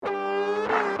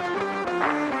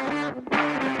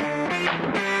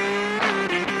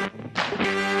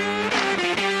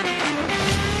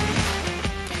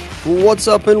What's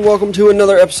up, and welcome to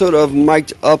another episode of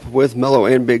Mic'd Up with Mellow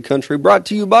and Big Country, brought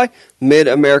to you by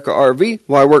Mid-America RV.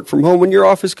 Why work from home when your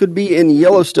office could be in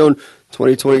Yellowstone?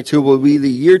 2022 will be the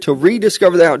year to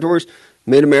rediscover the outdoors.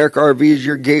 Mid-America RV is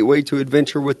your gateway to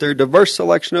adventure with their diverse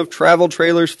selection of travel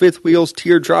trailers, fifth wheels,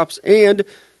 teardrops, and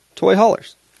toy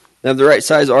haulers. They have the right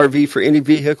size RV for any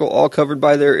vehicle, all covered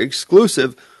by their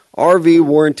exclusive RV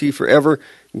warranty forever.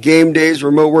 Game days,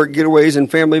 remote work getaways, and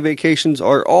family vacations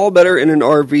are all better in an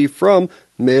RV from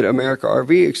Mid-America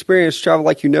RV. Experience travel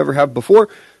like you never have before.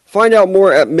 Find out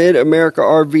more at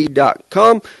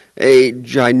midamericarv.com. A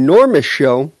ginormous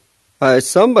show.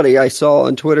 Somebody I saw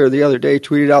on Twitter the other day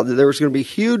tweeted out that there was going to be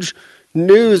huge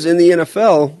news in the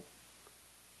NFL.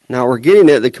 Now we're getting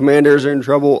it. The Commanders are in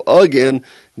trouble again.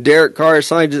 Derek Carr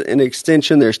signed an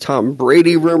extension. There's Tom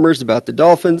Brady rumors about the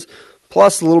Dolphins.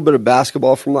 Plus a little bit of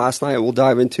basketball from last night. We'll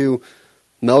dive into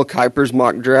Mel Kiper's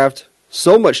mock draft.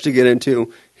 So much to get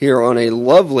into here on a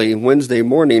lovely Wednesday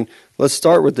morning. Let's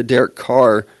start with the Derek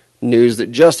Carr news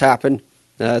that just happened.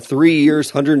 3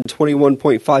 years,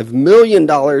 $121.5 million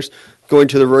going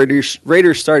to the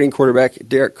Raiders starting quarterback,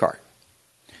 Derek Carr.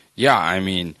 Yeah, I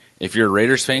mean, if you're a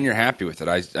Raiders fan, you're happy with it.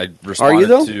 I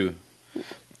responded Are you, though?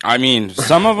 I mean,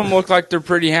 some of them look like they're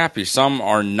pretty happy. Some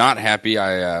are not happy.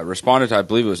 I responded to, I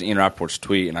believe it was Ian Rappaport's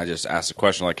tweet, and I just asked a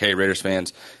question like, hey, Raiders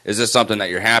fans, is this something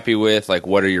that you're happy with? Like,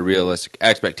 what are your realistic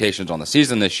expectations on the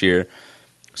season this year?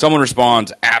 Someone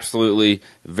responds, absolutely,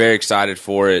 very excited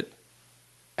for it.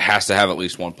 Has to have at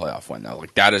least one playoff win, though.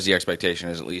 Like, that is the expectation,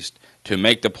 is at least to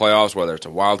make the playoffs, whether it's a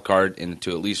wild card, and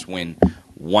to at least win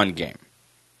one game.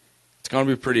 It's going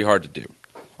to be pretty hard to do.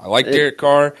 I like Derek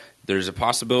Carr. There's a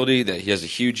possibility that he has a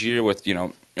huge year with,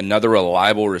 another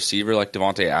reliable receiver like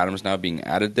Davante Adams now being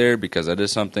added there, because that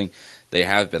is something they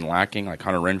have been lacking. Like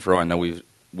Hunter Renfrow, I know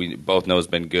we both know has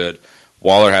been good.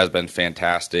 Waller has been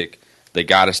fantastic. They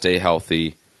got to stay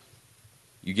healthy.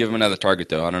 You give him another target,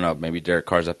 though. I don't know. Maybe Derek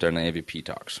Carr's up there in the MVP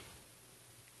talks.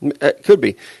 It could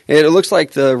be. And it looks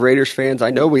like the Raiders fans, I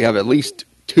know we have at least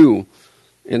two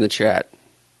in the chat,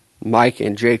 Mike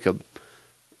and Jacob.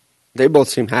 They both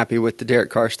seem happy with the Derek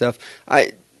Carr stuff.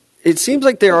 It seems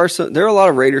like there are a lot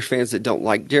of Raiders fans that don't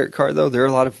like Derek Carr, though. There are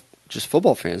a lot of just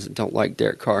football fans that don't like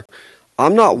Derek Carr.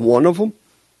 I'm not one of them.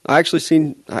 I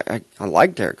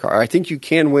like Derek Carr. I think you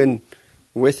can win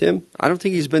with him. I don't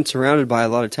think he's been surrounded by a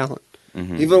lot of talent.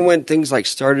 Mm-hmm. Even when things like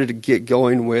started to get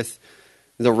going with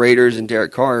the Raiders and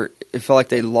Derek Carr, it felt like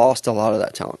they lost a lot of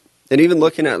that talent. And even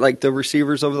looking at like the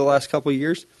receivers over the last couple of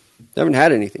years, they haven't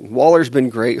had anything. Waller's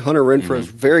been great. Hunter Renfrow's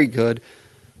very good.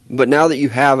 But now that you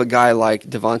have a guy like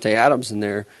Davante Adams in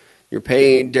there, you're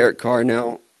paying Derek Carr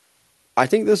now. I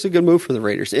think this is a good move for the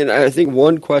Raiders. And I think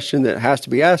one question that has to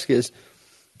be asked is,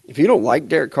 if you don't like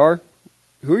Derek Carr,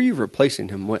 who are you replacing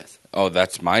him with? Oh,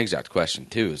 that's my exact question,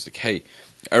 too. Is like, hey,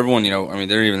 everyone,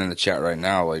 they're even in the chat right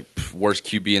now, like, worst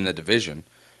QB in the division.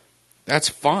 That's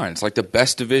fine. It's like the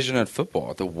best division in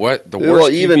football. The worst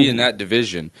QB in that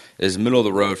division is middle of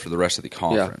the road for the rest of the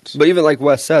conference. Yeah. But even like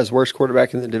Wes says, worst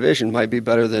quarterback in the division might be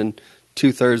better than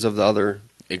 2/3 of the other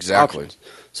exactly. options.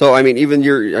 So,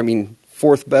 even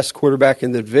fourth best quarterback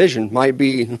in the division might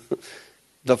be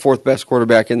the fourth best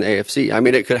quarterback in the AFC.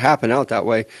 It could happen out that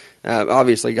way.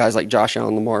 Obviously, guys like Josh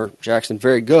Allen, Lamar Jackson,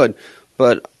 very good.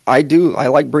 But I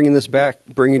like bringing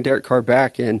Derek Carr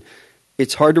back, and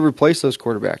it's hard to replace those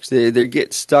quarterbacks. They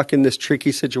get stuck in this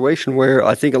tricky situation where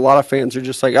I think a lot of fans are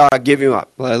just like, give him up.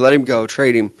 Let him go.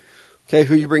 Trade him. Okay,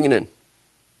 who are you bringing in?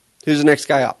 Who's the next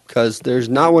guy up? Because there's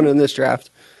not one in this draft.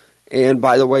 And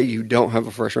by the way, you don't have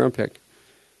a first-round pick.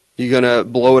 You going to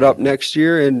blow it up next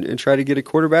year and try to get a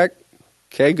quarterback?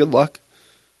 Okay, good luck.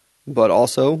 But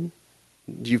also,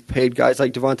 you've paid guys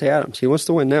like Davante Adams. He wants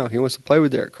to win now. He wants to play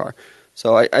with Derek Carr.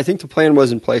 So I think the plan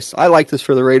was in place. I like this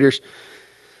for the Raiders.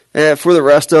 For the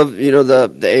rest of the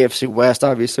AFC West,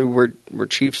 obviously we're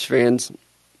Chiefs fans.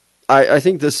 I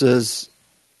think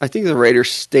the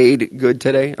Raiders stayed good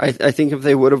today. I think if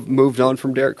they would have moved on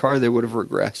from Derek Carr, they would have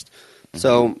regressed. Mm-hmm.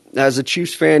 So as a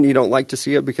Chiefs fan, you don't like to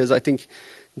see it because I think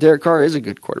Derek Carr is a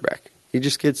good quarterback. He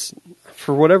just gets,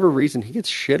 for whatever reason, he gets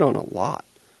shit on a lot.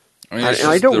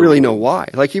 I don't really know why.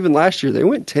 Like even last year, they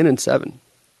went 10-7.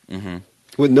 Mm-hmm.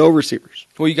 With no receivers.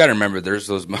 Well, you got to remember, there's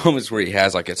those moments where he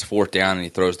has, like, it's fourth down and he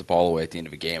throws the ball away at the end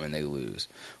of a game and they lose.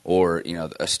 Or,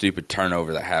 a stupid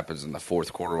turnover that happens in the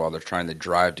fourth quarter while they're trying to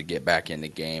drive to get back in the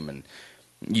game. And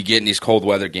you get in these cold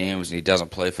weather games and he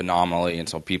doesn't play phenomenally. And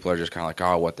so people are just kind of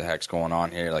like, what the heck's going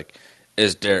on here? Like,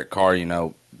 is Derek Carr,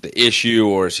 the issue,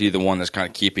 or is he the one that's kind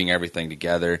of keeping everything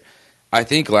together? I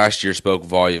think last year spoke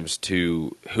volumes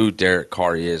to who Derek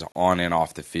Carr is on and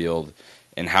off the field.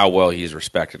 and how well he's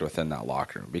respected within that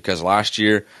locker room. Because last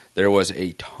year, there was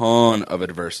a ton of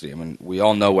adversity. I mean, we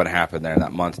all know what happened there in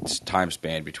that month's time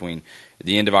span between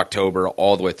the end of October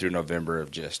all the way through November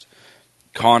of just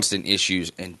constant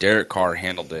issues, and Derek Carr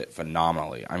handled it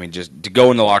phenomenally. I mean, just to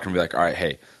go in the locker room and be like, all right,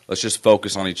 hey, let's just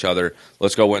focus on each other.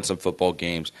 Let's go win some football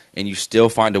games. And you still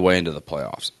find a way into the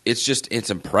playoffs. It's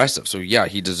impressive. So, yeah,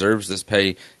 he deserves this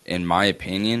pay, in my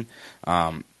opinion.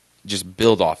 Just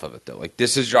build off of it, though. Like,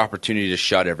 this is your opportunity to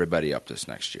shut everybody up this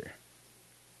next year.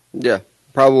 Yeah,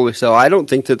 probably so. I don't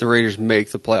think that the Raiders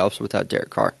make the playoffs without Derek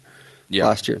Carr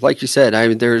last year. Like you said, I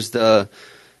mean, there's the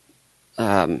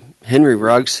Henry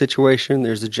Ruggs situation.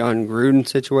 There's the John Gruden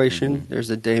situation. There's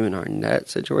the Damon Arnett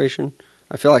situation.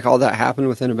 I feel like all that happened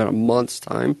within about a month's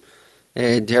time.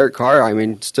 And Derek Carr, I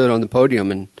mean, stood on the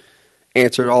podium and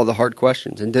answered all the hard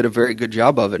questions and did a very good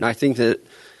job of it. And I think that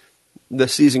the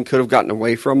season could have gotten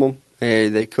away from them.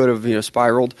 And they could have,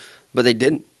 spiraled, but they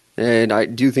didn't. And I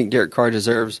do think Derek Carr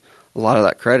deserves a lot of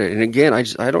that credit. And again,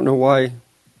 I don't know why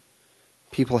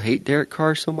people hate Derek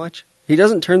Carr so much. He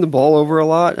doesn't turn the ball over a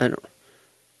lot.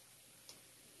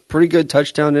 Pretty good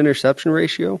touchdown interception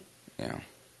ratio. Yeah.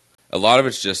 A lot of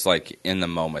it's just like in the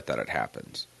moment that it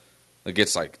happens. Like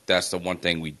it's like that's the one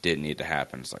thing we didn't need to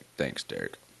happen. It's like, thanks,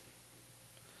 Derek.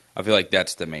 I feel like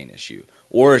that's the main issue.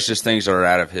 Or it's just things that are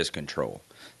out of his control.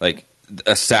 Like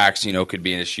a sacks, could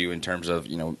be an issue in terms of,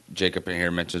 Jacob in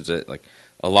here mentions it. Like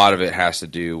a lot of it has to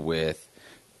do with,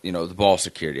 the ball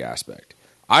security aspect.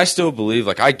 I still believe,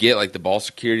 I get, the ball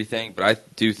security thing, but I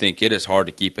do think it is hard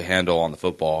to keep a handle on the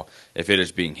football if it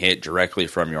is being hit directly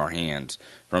from your hands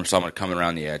from someone coming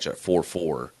around the edge at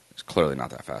 4.4. It's clearly not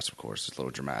that fast, of course. It's a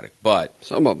little dramatic. But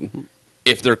some of them,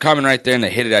 if they're coming right there and they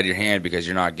hit it out of your hand because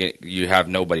you have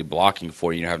nobody blocking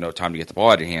for you, you have no time to get the ball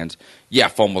out of your hands, yeah,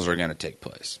 fumbles are going to take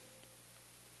place.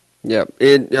 Yeah,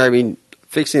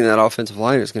 fixing that offensive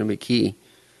line is going to be key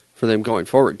for them going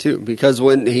forward, too, because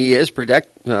when he is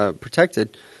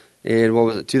protected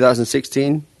in,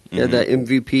 2016, he had that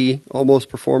MVP almost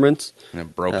performance.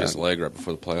 And broke his leg right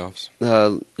before the playoffs.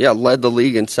 Led the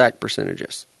league in sack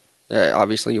percentages.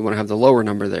 Obviously, you want to have the lower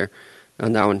number there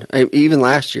on that one. Even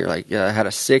last year, had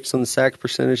a 6 on the sack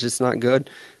percentage. It's not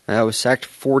good. Was sacked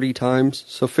 40 times.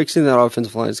 So fixing that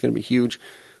offensive line is going to be huge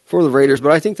for the Raiders.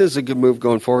 But I think this is a good move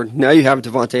going forward. Now you have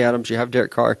Devontae Adams. You have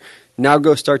Derek Carr. Now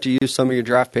go start to use some of your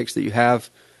draft picks that you have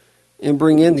and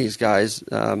bring in these guys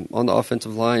on the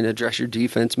offensive line, address your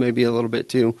defense maybe a little bit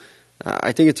too.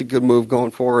 I think it's a good move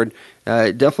going forward.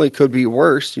 It definitely could be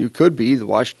worse. You could be the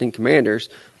Washington Commanders.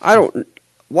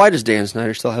 Why does Dan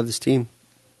Snyder still have this team?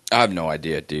 I have no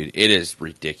idea, dude. It is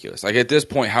ridiculous. At this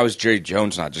point, how is Jerry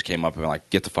Jones not just came up and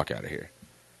get the fuck out of here?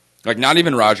 Not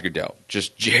even Roger Goodell,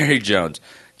 just Jerry Jones.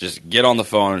 Just get on the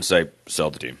phone and say, sell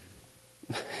the team.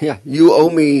 Yeah, you owe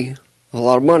me a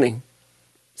lot of money.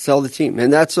 Sell the team.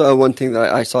 And that's one thing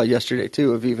that I saw yesterday,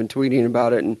 too, of even tweeting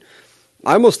about it. And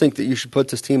I almost think that you should put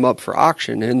this team up for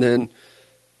auction, and then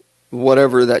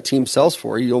whatever that team sells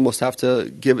for, you almost have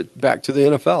to give it back to the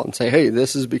NFL and say, hey,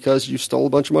 this is because you stole a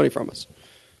bunch of money from us.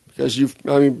 Because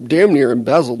damn near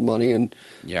embezzled money. And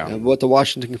what the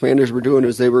Washington Commanders were doing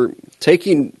is they were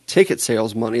taking ticket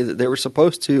sales money that they were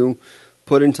supposed to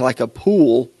put into a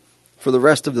pool for the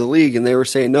rest of the league, and they were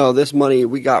saying, no, this money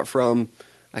we got from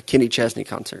a Kenny Chesney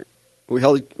concert. We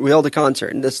held a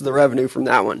concert, and this is the revenue from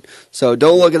that one. So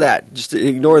don't look at that. Just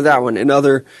ignore that one and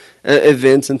other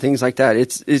events and things like that.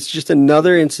 It's just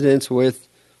another incident with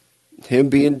him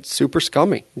being super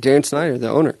scummy, Dan Snyder, the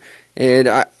owner. And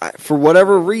I, for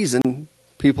whatever reason,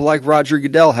 people like Roger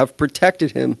Goodell have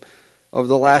protected him over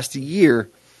the last year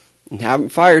and haven't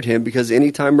fired him, because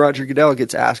anytime Roger Goodell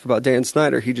gets asked about Dan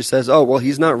Snyder, he just says, oh, well,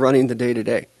 he's not running the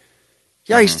day-to-day.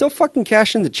 Yeah, he's still fucking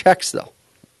cashing the checks, though.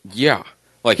 Yeah.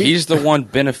 He's the one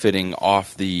benefiting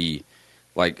off the,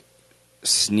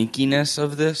 sneakiness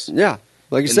of this. Yeah.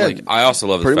 Like I said, I also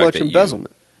love the pretty fact much that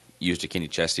embezzlement. You used a Kenny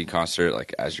Chesney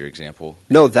concert, as your example.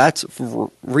 No, that's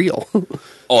real.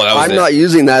 Oh, that was I'm not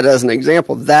using that as an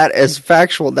example. That is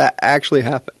factual. That actually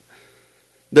happened.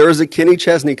 There was a Kenny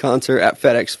Chesney concert at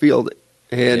FedEx Field,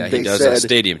 and he does that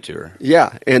stadium tour.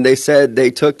 Yeah, and they said they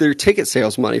took their ticket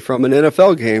sales money from an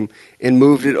NFL game and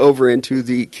moved it over into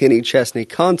the Kenny Chesney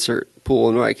concert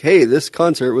pool, and hey, this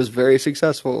concert was very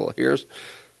successful. Here's a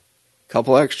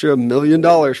couple extra $1 million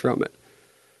from it.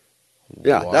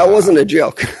 Yeah, wow. That wasn't a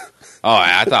joke. Oh,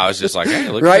 I thought it was just hey,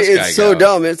 look right? At this guy It's so go.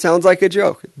 dumb. It sounds like a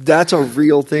joke. That's a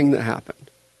real thing that happened.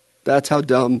 That's how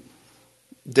dumb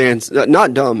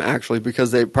not dumb, actually,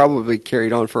 because they probably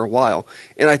carried on for a while.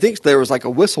 And I think there was a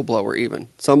whistleblower even.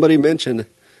 Somebody mentioned,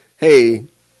 hey,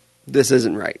 this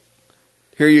isn't right.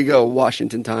 Here you go,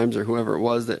 Washington Times or whoever it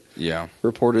was that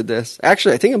reported this.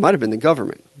 Actually, I think it might have been the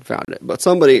government found it, but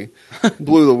somebody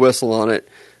blew the whistle on it.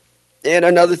 And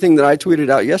another thing that I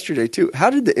tweeted out yesterday, too, how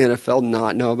did the NFL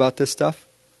not know about this stuff?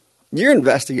 You're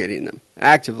investigating them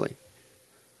actively.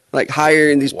 Like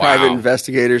hiring these private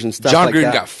investigators and stuff John like Gruden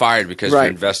that. got fired because of an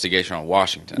investigation on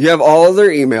Washington. You have all of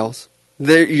their emails.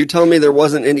 You're telling me there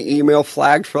wasn't any email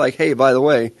flagged for like, hey, by the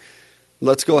way,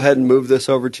 let's go ahead and move this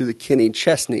over to the Kenny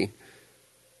Chesney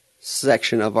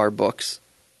section of our books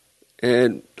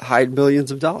and hide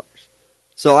millions of dollars.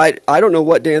 So I don't know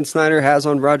what Dan Snyder has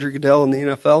on Roger Goodell in the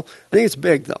NFL. I think it's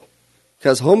big, though,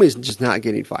 because homie's just not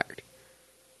getting fired.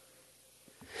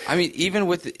 I mean, even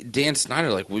with Dan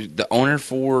Snyder, like the owner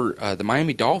for the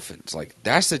Miami Dolphins, like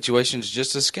that situation is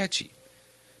just as sketchy.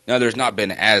 Now, there's not been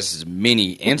as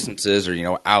many instances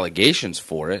or, allegations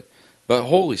for it, but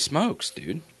holy smokes,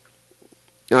 dude.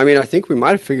 I mean, I think we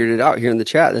might have figured it out here in the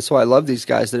chat. That's why I love these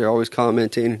guys that are always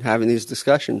commenting and having these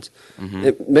discussions. Mm-hmm.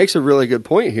 It makes a really good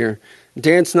point here.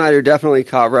 Dan Snyder definitely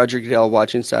caught Roger Goodell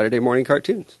watching Saturday morning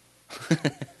cartoons.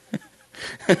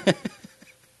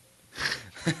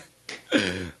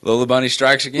 Lola Bunny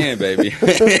strikes again, baby.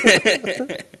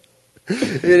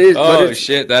 It is. Oh,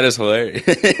 shit, that is hilarious.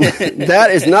 That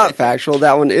is not factual.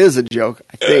 That one is a joke,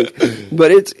 I think.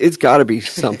 But it's got to be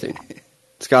something.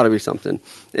 It's got to be something.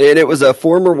 And it was a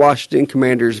former Washington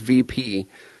Commanders VP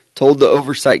told the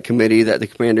oversight committee that the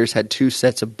Commanders had two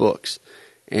sets of books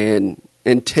and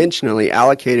intentionally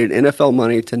allocated NFL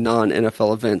money to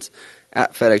non-NFL events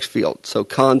at FedEx Field. So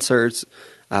concerts,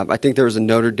 I think there was a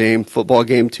Notre Dame football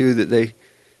game, too, that they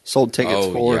sold tickets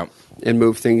for and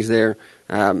moved things there.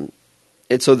 And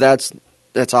so that's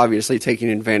obviously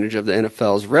taking advantage of the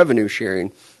NFL's revenue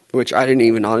sharing, which I didn't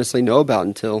even honestly know about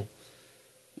until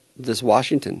this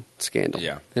Washington scandal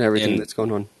and everything that's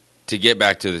going on. To get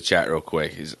back to the chat real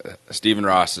quick, Stephen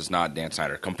Ross is not Dan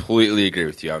Snyder. Completely agree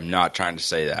with you. I'm not trying to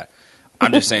say that.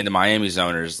 I'm just saying the Miami's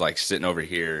owners like sitting over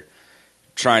here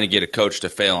trying to get a coach to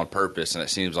fail on purpose, and it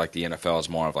seems like the NFL is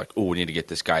more of like, oh, we need to get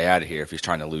this guy out of here if he's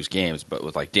trying to lose games. But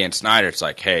with like Dan Snyder, it's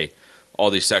like, hey, all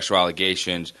these sexual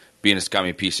allegations, being a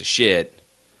scummy piece of shit,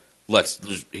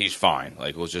 he's fine.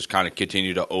 Like, we'll just kind of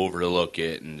continue to overlook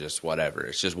it and just whatever.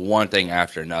 It's just one thing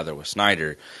after another with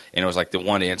Snyder. And it was like the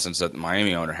one instance that the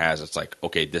Miami owner has, it's like,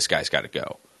 okay, this guy's got to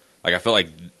go. Like, I feel like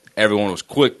everyone was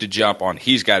quick to jump on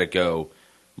he's got to go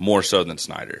more so than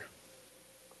Snyder.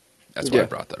 That's why I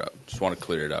brought that up. Just want to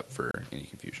clear it up for any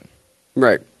confusion.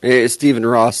 Right. Stephen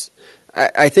Ross,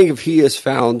 I think if he is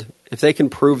found, if they can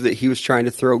prove that he was trying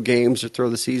to throw games or throw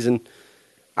the season,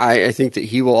 I think that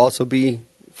he will also be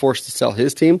forced to sell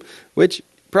his team, which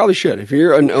probably should. If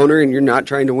you're an owner and you're not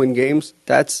trying to win games,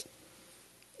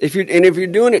 if you're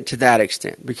doing it to that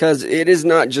extent, because it is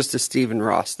not just a Stephen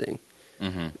Ross thing.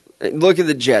 Mm-hmm. Look at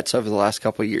the Jets over the last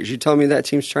couple of years. You tell me that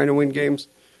team's trying to win games?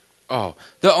 Oh,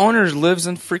 the owner lives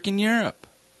in freaking Europe.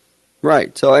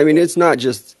 Right. So, I mean, it's not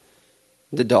just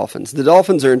the Dolphins. The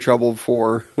Dolphins are in trouble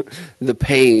for the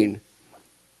pain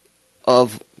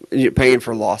of paying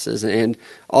for losses and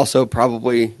also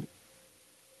probably,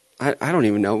 I don't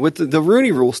even know. With the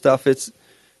Rooney Rule stuff, it's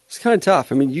kind of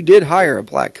tough. I mean, you did hire a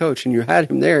black coach and you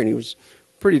had him there and he was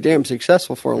pretty damn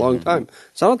successful for a long time.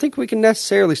 So I don't think we can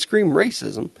necessarily scream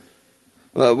racism.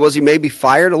 Was he maybe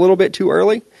fired a little bit too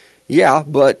early? Yeah,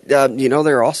 but, there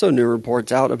are also new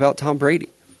reports out about Tom Brady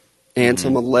and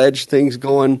some alleged things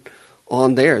going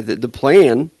on there. The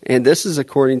plan, and this is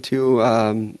according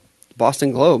to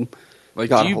Boston Globe,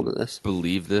 got a hold of this.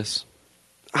 Believe this?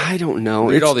 I don't know.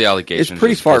 Read all the allegations. It's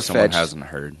pretty far-fetched. Someone hasn't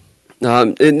heard.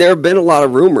 And there have been a lot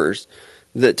of rumors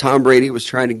that Tom Brady was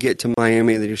trying to get to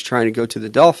Miami, that he was trying to go to the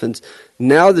Dolphins.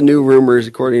 Now the new rumors,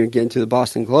 according again to the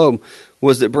Boston Globe,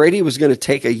 was that Brady was going to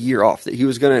take a year off, that he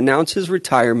was going to announce his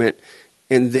retirement,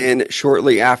 and then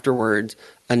shortly afterwards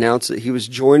announce that he was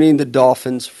joining the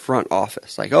Dolphins front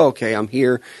office. Like, oh, okay, I'm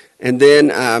here. And then,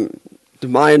 to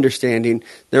my understanding,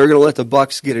 they were going to let the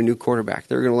Bucs get a new quarterback.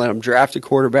 They were going to let them draft a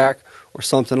quarterback or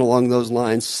something along those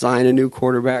lines, sign a new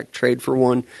quarterback, trade for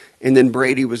one, and then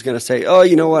Brady was going to say, oh,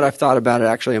 you know what, I've thought about it.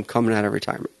 Actually, I'm coming out of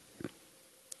retirement.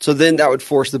 So then that would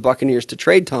force the Buccaneers to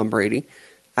trade Tom Brady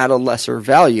at a lesser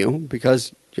value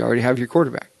because you already have your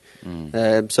quarterback.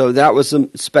 So that was some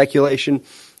speculation.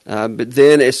 But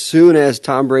then as soon as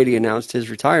Tom Brady announced his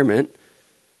retirement,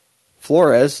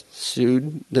 Flores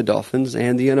sued the Dolphins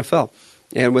and the NFL.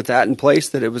 And with that in place,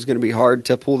 that it was going to be hard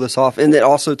to pull this off. And that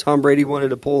also Tom Brady wanted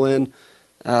to pull in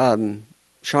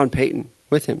Sean Payton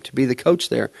with him to be the coach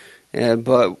there.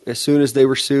 But as soon as they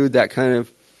were sued, that kind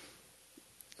of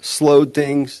slowed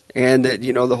things. And that,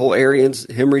 the whole Arians,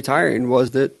 him retiring,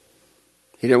 was that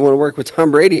He didn't want to work with Tom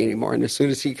Brady anymore. And as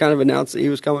soon as he kind of announced that he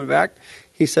was coming back,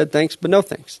 he said thanks, but no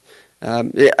thanks.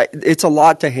 It's a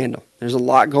lot to handle. There's a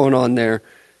lot going on there.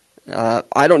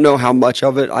 I don't know how much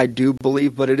of it I do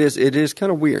believe, but it is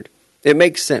kind of weird. It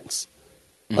makes sense.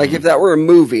 Mm-hmm. Like if that were a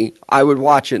movie, I would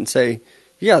watch it and say,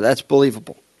 yeah, that's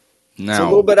believable. Now, it's a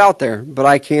little bit out there, but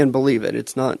I can believe it.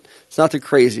 It's not the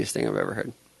craziest thing I've ever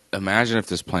heard. Imagine if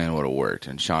this plan would have worked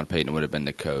and Sean Payton would have been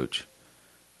the coach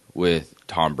with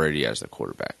Tom Brady as the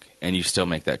quarterback, and you still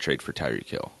make that trade for Tyreek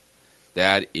Hill.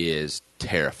 That is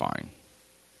terrifying.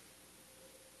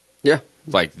 Yeah.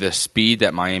 Like the speed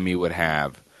that Miami would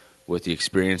have with the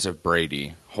experience of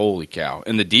Brady, holy cow.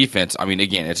 And the defense, I mean,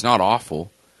 again, it's not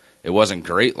awful. It wasn't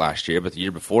great last year, but the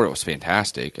year before it was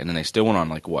fantastic. And then they still went on,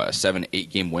 like, what, a 7-8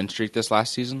 game win streak this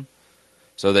last season?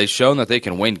 So they've shown that they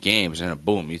can win games, and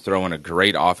boom, you throw in a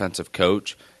great offensive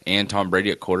coach and Tom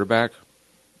Brady at quarterback.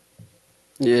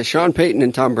 Yeah, Sean Payton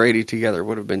and Tom Brady together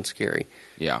would have been scary.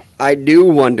 Yeah. I do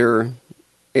wonder,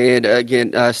 and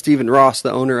again, Stephen Ross,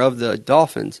 the owner of the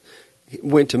Dolphins,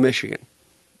 went to Michigan.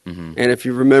 Mm-hmm. And if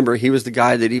you remember, he was the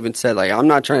guy that even said, like, I'm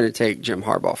not trying to take Jim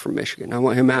Harbaugh from Michigan. I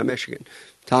want him at Michigan.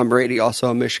 Tom Brady, also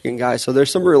a Michigan guy. So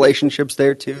there's some relationships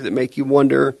there, too, that make you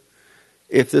wonder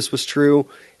if this was true.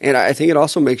 And I think it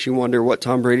also makes you wonder what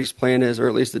Tom Brady's plan is, or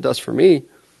at least it does for me.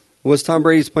 What's Tom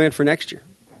Brady's plan for next year?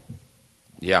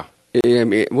 Yeah. I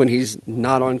mean, when he's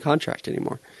not on contract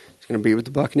anymore. He's going to be with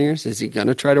the Buccaneers. Is he going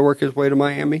to try to work his way to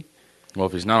Miami? Well,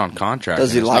 if he's not on contract,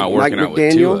 does he it's like not Mike working out with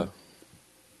McDaniel? Tua.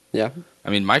 Yeah. I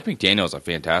mean, Mike McDaniel is a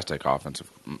fantastic offensive,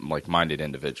 minded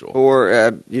individual.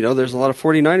 Or, there's a lot of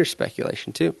 49ers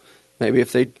speculation, too. Maybe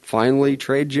if they finally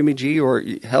trade Jimmy G, or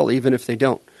hell, even if they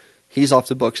don't, he's off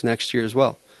the books next year as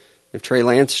well. If Trey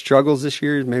Lance struggles this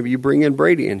year, maybe you bring in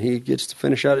Brady and he gets to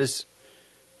finish out his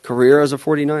career as a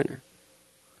 49er.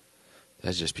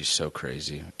 That'd just be so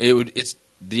crazy. It's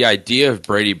the idea of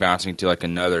Brady bouncing to like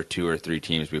another 2 or 3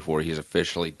 teams before he's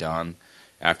officially done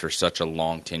after such a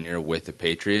long tenure with the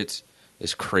Patriots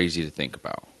is crazy to think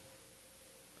about.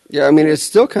 Yeah, I mean, it's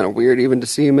still kind of weird even to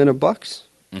see him in a Bucs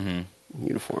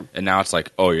uniform. And now it's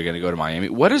like, oh, you're going to go to Miami.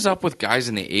 What is up with guys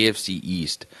in the AFC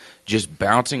East just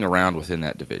bouncing around within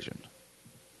that division?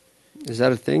 Is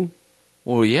that a thing?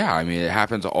 Well, yeah. I mean, it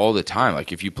happens all the time.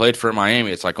 Like, if you played for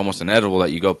Miami, it's like almost inevitable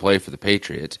that you go play for the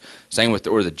Patriots. Same with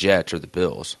or the Jets or the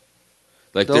Bills.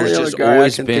 Like, there's just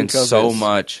always been so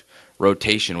much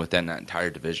rotation within that entire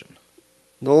division.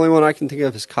 The only one I can think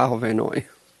of is Kyle Van Noy.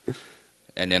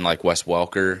 And then, like, Wes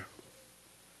Welker.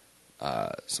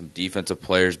 Some defensive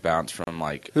players bounce from,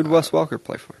 like... Who'd Wes Welker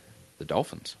play for? The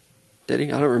Dolphins. Did he?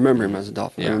 I don't remember him as a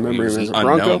Dolphin. Yeah, I remember him as a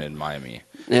Bronco. Bronco. In Miami.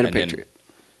 And a Patriot.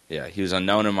 Yeah, he was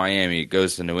unknown in Miami,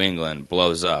 goes to New England,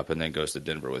 blows up, and then goes to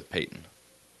Denver with Peyton.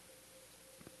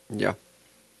 Yeah.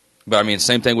 But, I mean,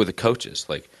 same thing with the coaches.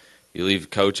 Like, you leave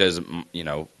coach as,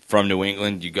 from New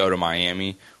England, you go to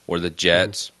Miami or the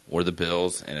Jets or the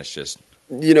Bills, and it's just...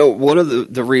 one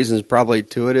of the reasons probably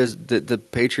to it is that the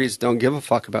Patriots don't give a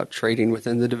fuck about trading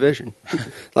within the division.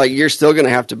 Like, you're still going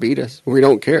to have to beat us. We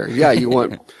don't care. Yeah, you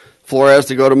want Flores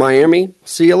to go to Miami?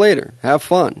 See you later. Have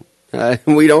fun.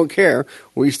 We don't care.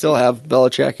 We still have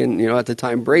Belichick and, at the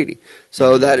time, Brady.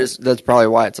 So that's probably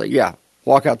why it's like, yeah,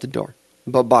 walk out the door.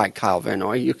 Bye-bye, Kyle Van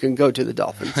Noy. You can go to the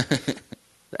Dolphins.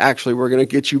 Actually, we're going to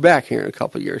get you back here in a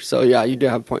couple of years. So, yeah, you do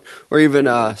have a point. Or even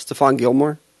Stephon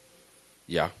Gilmore.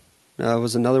 Yeah.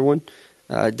 Was another one.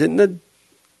 Didn't the...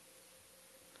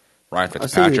 Ryan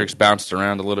Fitzpatrick's bounced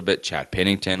around a little bit. Chad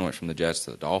Pennington went from the Jets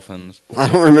to the Dolphins. I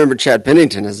don't remember Chad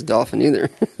Pennington as a Dolphin either.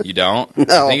 You don't?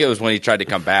 No. I think it was when he tried to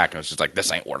come back, and it was just like, this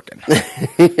ain't working.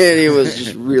 And he was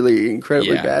just really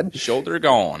incredibly bad. Shoulder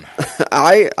gone.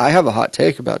 I have a hot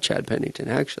take about Chad Pennington,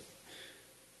 actually.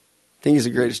 I think he's the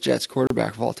greatest Jets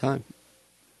quarterback of all time.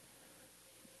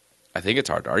 I think it's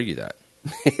hard to argue that.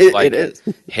 It is.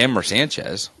 Him or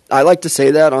Sanchez. I like to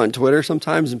say that on Twitter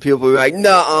sometimes, and people will be like,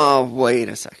 no, wait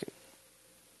a second.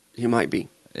 He might be.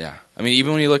 Yeah. I mean,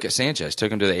 even when you look at Sanchez,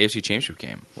 took him to the AFC Championship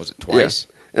game. Was it twice?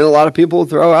 Yeah. And a lot of people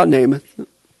throw out Namath.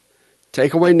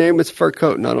 Take away Namath's fur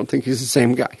coat, and I don't think he's the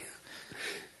same guy.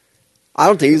 I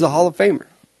don't think he's a Hall of Famer.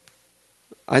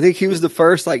 I think he was the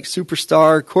first,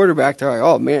 superstar quarterback. They're like,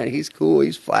 oh, man, he's cool.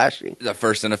 He's flashy. The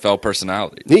first NFL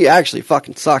personality. He actually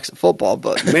fucking sucks at football,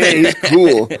 but, man, he's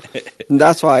cool. And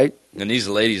that's why... And these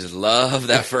ladies love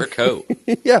that fur coat.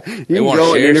 Yeah. They want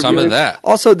to share some of that.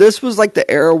 Also, this was like the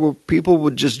era where people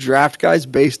would just draft guys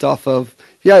based off of,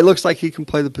 it looks like he can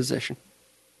play the position.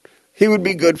 He would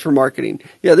be good for marketing.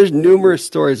 Yeah, there's numerous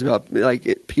stories about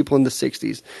people in the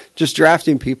 60s just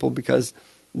drafting people because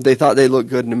they thought they looked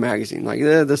good in a magazine.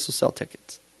 This will sell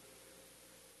tickets.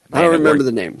 I don't remember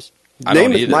the names.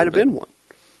 Namath might have been one.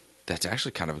 That's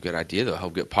actually kind of a good idea, though.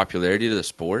 Help get popularity to the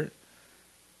sport.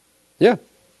 Yeah.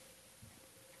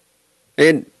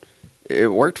 And it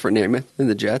worked for Namath and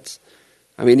the Jets.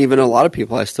 I mean, even a lot of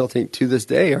people, I still think to this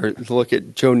day, are look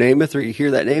at Joe Namath, or you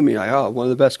hear that name, and you're like, oh, one of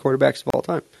the best quarterbacks of all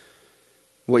time.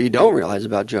 What you don't realize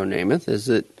about Joe Namath is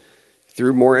that he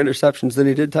threw more interceptions than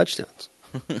he did touchdowns.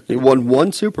 He won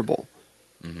 1 Super Bowl.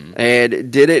 Mm-hmm.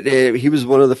 And did it. He was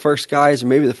one of the first guys,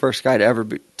 maybe the first guy to ever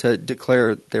to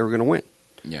declare they were going to win.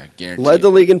 Yeah, guaranteed. Led the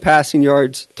league in passing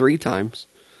yards 3 times.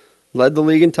 Led the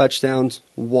league in touchdowns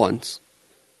once.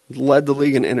 Led the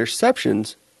league in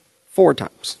interceptions 4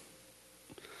 times.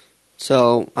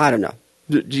 So, I don't know.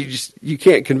 You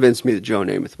can't convince me that Joe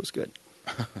Namath was good.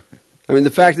 I mean,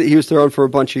 the fact that he was throwing for a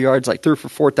bunch of yards, like threw for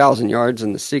 4,000 yards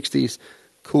in the 60s,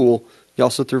 cool. He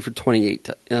also threw for 28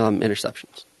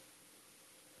 interceptions.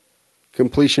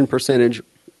 Completion percentage,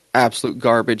 absolute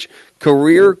garbage.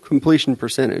 Career completion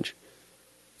percentage,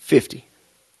 50.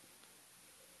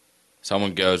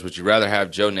 Someone goes, would you rather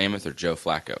have Joe Namath or Joe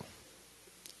Flacco?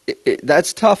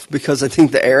 That's tough because I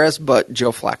think the heiress, but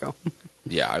Joe Flacco.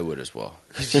 Yeah, I would as well.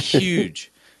 He's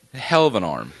huge. Hell of an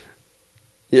arm.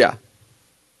 Yeah.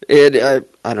 I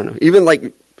don't know. Even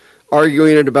like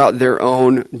arguing it about their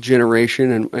own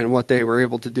generation and what they were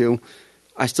able to do,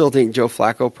 I still think Joe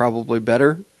Flacco probably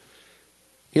better.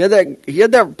 He had that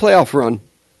playoff run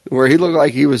where he looked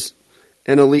like he was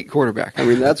an elite quarterback. I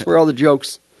mean, that's where all the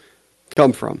jokes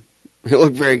come from. He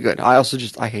looked very good. I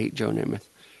hate Joe Namath.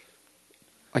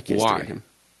 I can't stand him.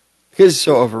 Because he's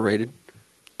so overrated.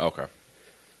 Okay.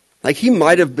 Like, he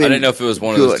might have been I didn't know if it was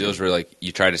one good. of those deals where, like,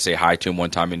 you tried to say hi to him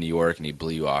one time in New York and he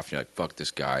blew you off. You're like, fuck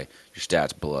this guy. Your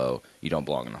stats below. You don't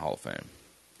belong in the Hall of Fame.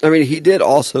 I mean, he did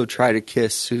also try to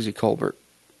kiss Susie Colbert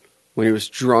when he was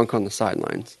drunk on the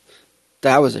sidelines.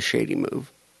 That was a shady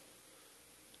move.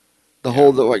 The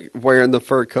whole like wearing the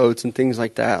fur coats and things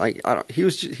like that. Like, he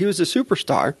was a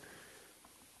superstar,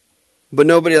 but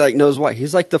nobody like knows why.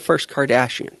 He's like the first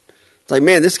Kardashian. It's like,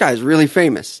 man, this guy's really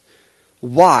famous.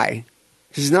 Why?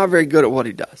 He's not very good at what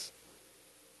he does.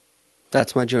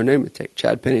 That's my Joe Namath take.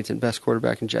 Chad Pennington, best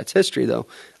quarterback in Jets history, though.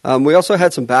 We also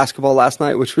had some basketball last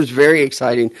night, which was very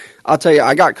exciting. I'll tell you,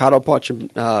 I got caught up watching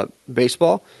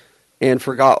baseball and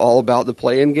forgot all about the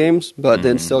play-in games, but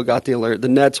then still got the alert. The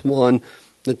Nets won.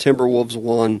 The Timberwolves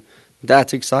won.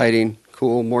 That's exciting.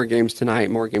 Cool. More games tonight.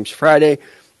 More games Friday.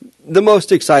 The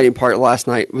most exciting part last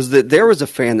night was that there was a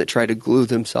fan that tried to glue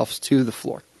themselves to the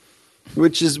floor,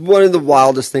 which is one of the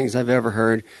wildest things I've ever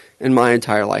heard in my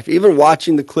entire life. Even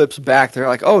watching the clips back, they're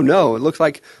like, oh no, it looks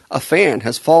like a fan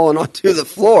has fallen onto the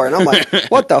floor. And I'm like,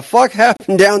 what the fuck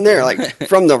happened down there? Like,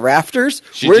 from the rafters?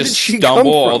 Where did she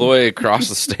stumble all the way across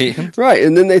the stadium? Right.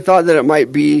 And then they thought that it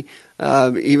might be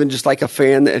even just like a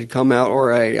fan that had come out,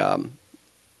 or a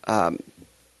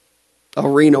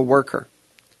arena worker.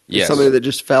 Yes. Somebody that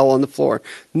just fell on the floor.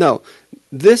 No.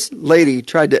 This lady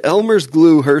tried to Elmer's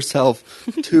glue herself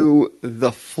to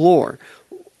the floor.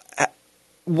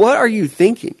 What are you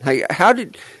thinking? How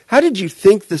did you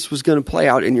think this was going to play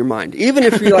out in your mind? Even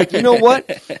if you're like, you know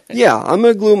what? Yeah, I'm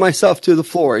going to glue myself to the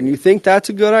floor, and you think that's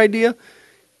a good idea,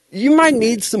 you might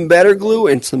need some better glue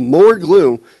and some more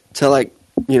glue to,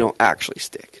 actually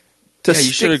stick. You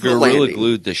should have Gorilla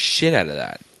Glued the shit out of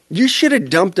that. You should have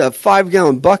dumped a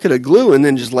 5-gallon bucket of glue and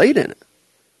then just laid in it.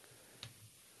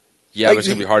 Yeah, but it's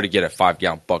going to be hard to get a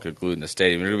 5-gallon bucket of glue in the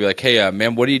stadium. You're going to be like, hey,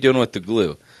 man, what are you doing with the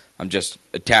glue? I'm just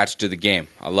attached to the game.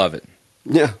 I love it.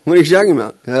 Yeah, what are you talking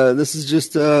about? This is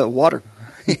just water.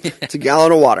 It's a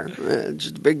gallon of water.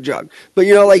 Just a big jug. But,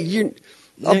 a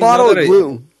bottle of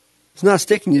glue, it's not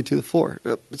sticking you to the floor.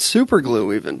 It's super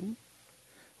glue even.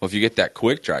 Well, if you get that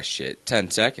quick dry shit, 10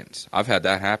 seconds. I've had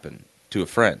that happen to a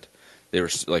friend. They were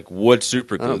like wood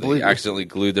super glue. They accidentally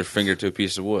glued their finger to a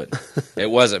piece of wood. It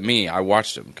wasn't me. I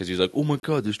watched him because he was like, oh, my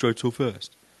God, this dried so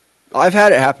fast. I've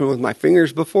had it happen with my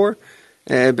fingers before,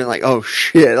 and I've been like, oh,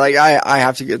 shit. Like, I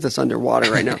have to get this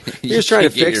underwater right now. He was trying to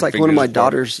fix, like, one of my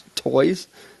daughter's toys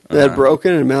that had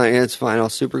broken, and I'm like, yeah, it's fine. I'll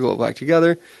super glue it back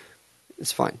together.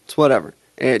 It's fine. It's whatever.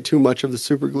 And too much of the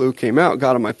super glue came out,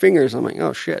 got on my fingers. I'm like,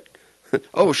 oh, shit.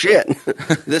 Oh, shit.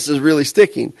 This is really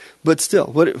sticking. But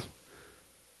still,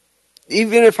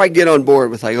 even if I get on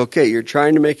board with, like, okay, you're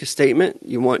trying to make a statement,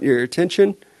 you want your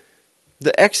attention,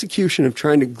 the execution of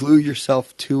trying to glue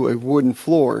yourself to a wooden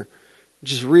floor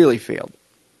just really failed.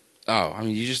 Oh, I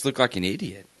mean, you just look like an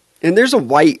idiot. And there's a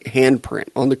white handprint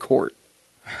on the court.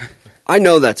 I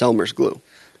know that's Elmer's glue.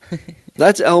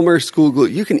 That's Elmer's school glue.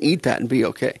 You can eat that and be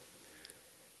okay.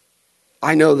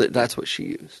 I know that that's what she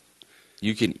used.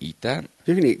 You can eat that?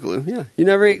 You can eat glue, yeah. You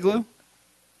never ate glue?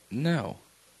 No.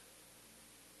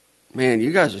 Man,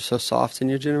 you guys are so soft in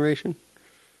your generation.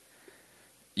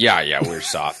 Yeah, we were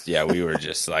soft. Yeah, we were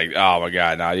just like, oh my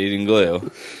God, not eating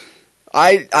glue.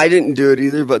 I didn't do it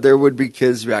either, but there would be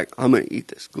kids be like, I'm going to eat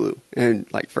this glue in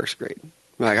like first grade.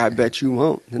 Like, I bet you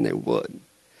won't. And they would.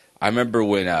 I remember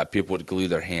when people would glue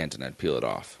their hands and I'd peel it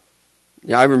off.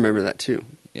 Yeah, I remember that too.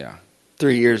 Yeah.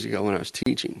 3 years ago when I was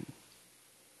teaching.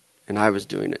 And I was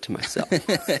doing it to myself.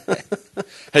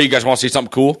 Hey, you guys want to see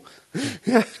something cool?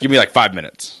 Give me like 5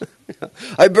 minutes.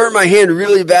 I burnt my hand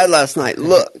really bad last night.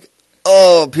 Look.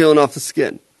 Oh, peeling off the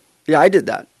skin. Yeah, I did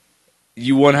that.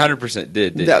 You 100% did,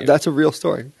 didn't you? That's a real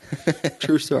story.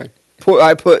 True story.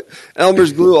 I put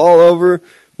Elmer's glue all over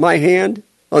my hand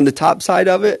on the top side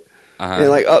of it. And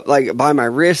like up like by my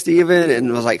wrist even,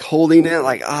 and was like holding it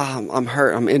like, I'm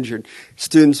hurt, I'm injured.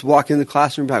 Students walk in the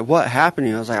classroom and be like, what happened?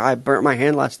 And I was like, I burnt my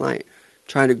hand last night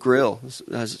trying to grill.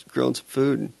 I was grilling some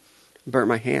food and burnt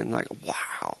my hand. I'm like,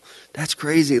 wow, that's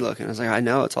crazy looking. I was like, I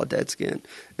know, it's all dead skin.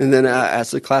 And then as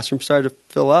the classroom started to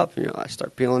fill up, I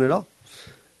start peeling it off.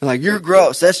 They're like, you're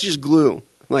gross, that's just glue. I'm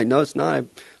like, no, it's not,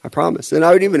 I promise. And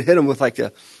I would even hit them with like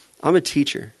I'm a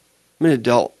teacher, I'm an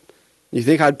adult. You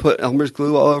think I'd put Elmer's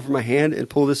glue all over my hand and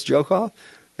pull this joke off?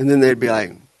 And then they'd be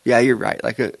like, yeah, you're right.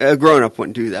 Like a grown-up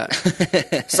wouldn't do that.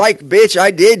 It's like, bitch,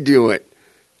 I did do it.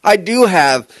 I do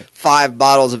have 5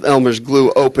 bottles of Elmer's glue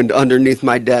opened underneath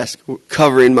my desk,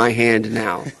 covering my hand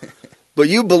now. But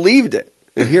you believed it.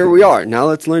 And here we are. Now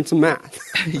let's learn some math.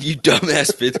 You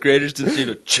dumbass 5th graders didn't stand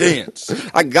a chance.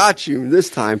 I got you this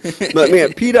time. But,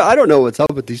 man, PETA, I don't know what's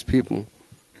up with these people.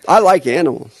 I like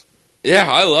animals. Yeah,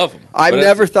 I love them. I've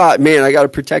never thought, man, I got to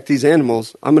protect these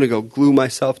animals. I'm going to go glue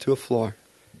myself to a floor.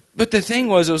 But the thing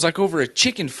was, it was like over a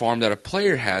chicken farm that a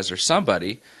player has or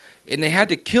somebody, and they had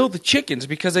to kill the chickens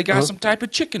because they got some type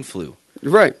of chicken flu.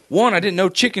 Right. One, I didn't know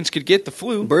chickens could get the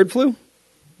flu. Bird flu?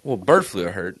 Well, bird flu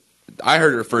I heard. I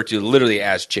heard it referred to literally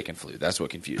as chicken flu. That's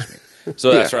what confused me.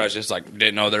 So that's where I was just like,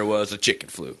 didn't know there was a chicken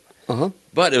flu.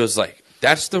 But it was like,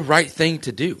 that's the right thing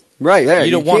to do. Right, yeah. You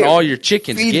don't want all your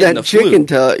chickens feed getting that the flu. chicken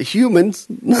to humans.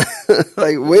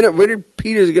 Like, when are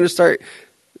PETA's going to start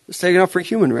taking up for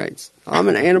human rights? I'm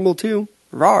an animal too.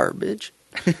 Rawr, bitch.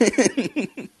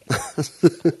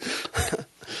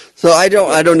 So I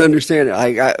don't understand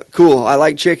it. Cool. I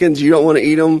like chickens. You don't want to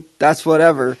eat them. That's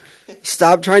whatever.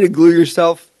 Stop trying to glue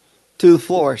yourself to the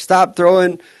floor. Stop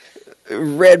throwing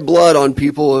red blood on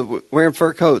people wearing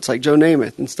fur coats like Joe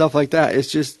Namath and stuff like that.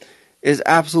 It's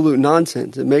absolute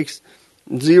nonsense. It makes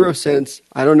 0 sense.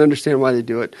 I don't understand why they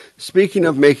do it. Speaking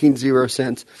of making 0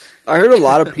 sense, I heard a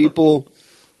lot of people.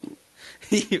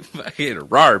 You fucking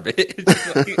rawr,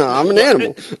 bitch. I'm an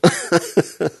animal.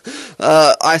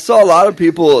 I saw a lot of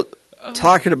people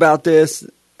talking about this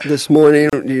morning,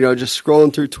 just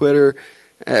scrolling through Twitter.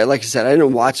 Like I said, I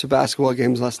didn't watch the basketball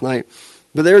games last night,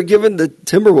 but they were giving the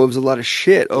Timberwolves a lot of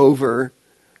shit over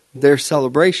their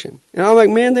celebration. And I'm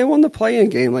like, man, they won the play-in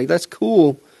game. Like, that's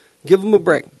cool. Give them a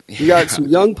break. You got some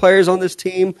young players on this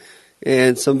team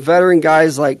and some veteran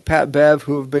guys like Pat Bev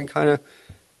who have been kind of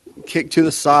kicked to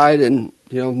the side and,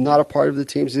 not a part of the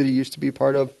teams that he used to be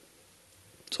part of.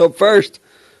 So first,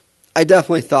 I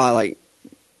definitely thought, like,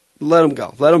 let them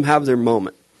go. Let them have their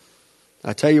moment.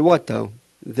 I tell you what, though,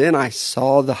 then I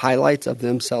saw the highlights of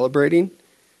them celebrating.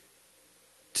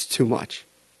 It's too much.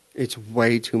 It's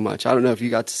way too much. I don't know if you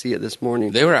got to see it this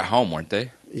morning. They were at home, weren't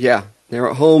they? Yeah, they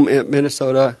were at home in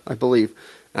Minnesota, I believe.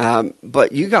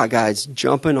 But you got guys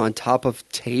jumping on top of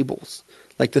tables,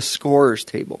 like the scorer's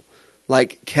table.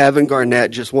 Like Kevin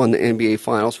Garnett just won the NBA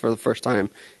Finals for the first time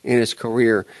in his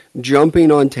career,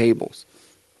 jumping on tables.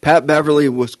 Pat Beverly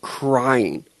was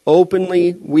crying,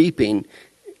 openly weeping.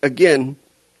 Again,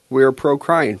 we're a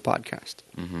pro-crying podcast.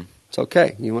 Mm-hmm. It's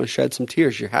okay. You want to shed some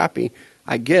tears. You're happy.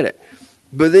 I get it.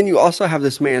 But then you also have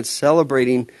this man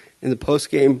celebrating in the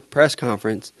post-game press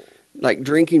conference, like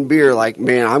drinking beer, like,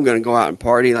 man, I'm going to go out and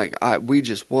party. Like, we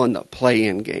just won the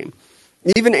play-in game.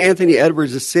 Even Anthony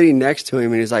Edwards is sitting next to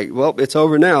him, and he's like, well, it's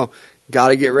over now. Got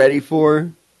to get ready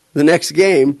for the next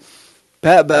game.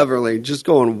 Pat Beverly just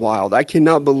going wild. I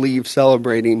cannot believe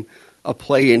celebrating a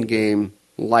play-in game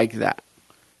like that.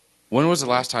 When was the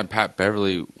last time Pat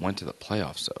Beverly went to the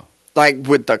playoffs, though? Like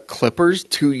with the Clippers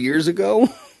 2 years ago?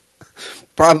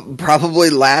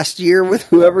 Probably last year with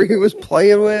whoever he was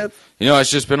playing with.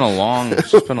 It's just been a long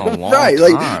right,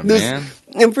 time, man.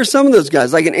 And for some of those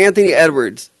guys, like an Anthony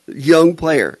Edwards, young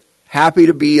player, happy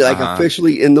to be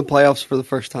officially in the playoffs for the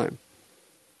first time.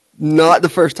 Not the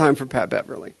first time for Pat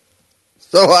Beverly.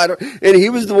 So and he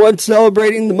was the one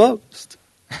celebrating the most.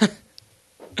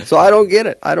 So I don't get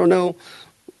it. I don't know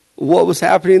what was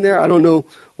happening there. I don't know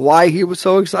why he was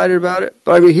so excited about it.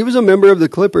 But I mean, he was a member of the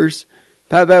Clippers,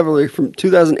 Pat Beverly, from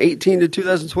 2018 to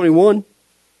 2021.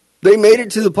 They made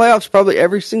it to the playoffs probably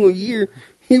every single year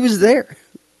he was there.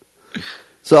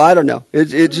 So I don't know.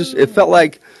 It felt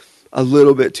like a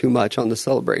little bit too much on the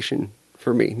celebration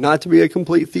for me. Not to be a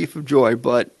complete thief of joy,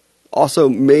 but also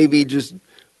maybe just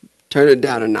turn it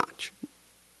down a notch.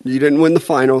 You didn't win the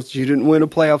finals. You didn't win a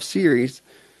playoff series.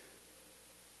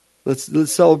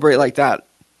 Let's celebrate like that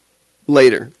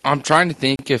later. I'm trying to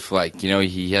think if,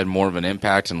 he had more of an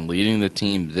impact in leading the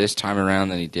team this time around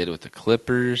than he did with the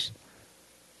Clippers.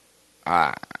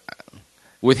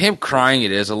 With him crying,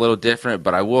 it is a little different,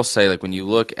 but I will say, when you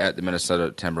look at the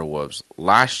Minnesota Timberwolves,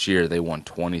 last year they won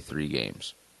 23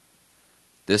 games.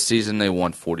 This season they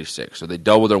won 46, so they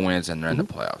doubled their wins and they're in the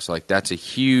playoffs. So, that's a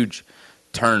huge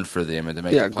turn for them and to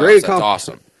make the playoffs. Great That's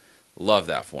awesome. Love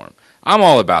that for him. I'm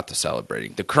all about the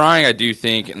celebrating. The crying, I do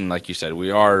think, and like you said,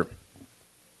 we are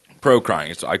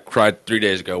pro-crying. So I cried 3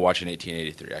 days ago watching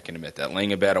 1883. I can admit that.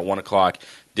 Laying in bed at 1 o'clock,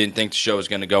 didn't think the show was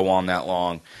going to go on that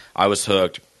long. I was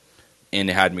hooked, and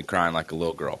it had me crying like a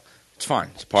little girl. It's fine.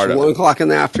 It's part of it. 1 o'clock in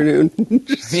the afternoon.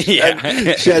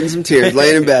 Yeah. Shedding some tears,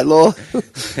 laying in bed. Little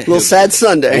sad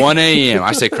Sunday. 1 a.m.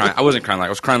 I say crying. I wasn't crying I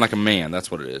was crying like a man.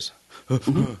 That's what it is.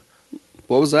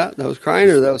 What was that? That was crying,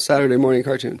 or that was Saturday morning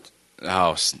cartoons?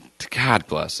 Oh, God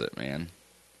bless it, man.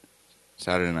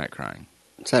 Saturday night crying.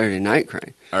 Saturday night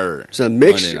crying. It's a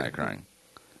mixture. Monday night crying.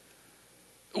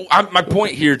 My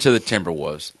point here to the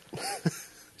Timberwolves.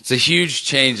 It's a huge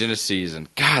change in a season.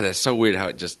 God, that's so weird how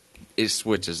it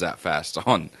switches that fast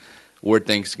on where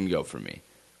things can go for me.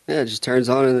 Yeah, it just turns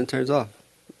on and then turns off.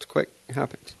 It's quick. It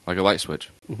happens. Like a light switch.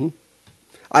 Mm-hmm.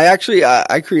 I actually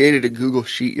I created a Google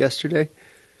Sheet yesterday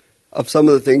of some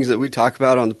of the things that we talk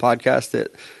about on the podcast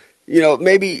that,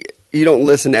 maybe you don't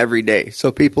listen every day.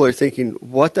 So people are thinking,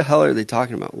 what the hell are they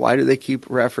talking about? Why do they keep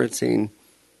referencing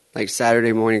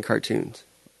Saturday morning cartoons?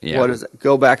 Yeah. What is it?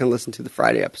 Go back and listen to the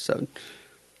Friday episode,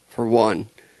 for one.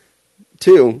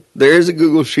 Two, there is a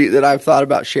Google Sheet that I've thought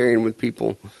about sharing with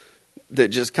people that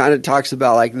just kind of talks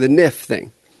about the NIF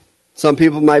thing. Some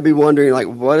people might be wondering,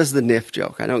 what is the NIF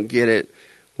joke? I don't get it.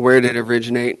 Where did it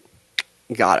originate?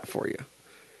 Got it for you.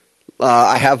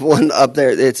 I have one up there.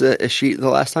 It's a sheet the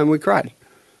last time we cried.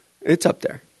 It's up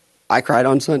there. I cried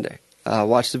on Sunday.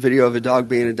 Watched the video of a dog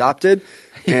being adopted,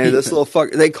 and this little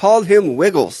fucker, they called him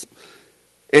Wiggles.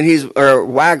 Or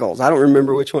Waggles. I don't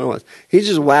remember which one it was. He's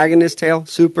just wagging his tail,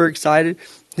 super excited.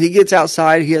 He gets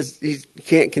outside. He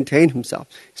can't contain himself.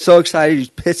 So excited, he's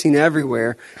pissing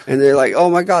everywhere. And they're like,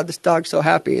 "Oh my God, this dog's so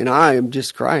happy!" And I am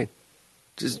just crying,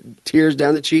 just tears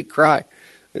down the cheek, cry.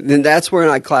 And then that's when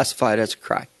I classify it as a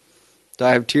cry. Do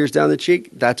I have tears down the cheek?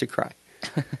 That's a cry.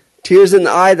 Tears in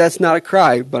the eye, that's not a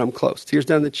cry, but I'm close. Tears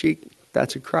down the cheek,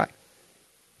 that's a cry.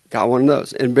 Got one of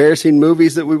those. Embarrassing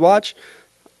movies that we watch,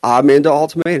 I'm into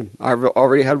Ultimatum. I've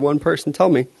already had one person tell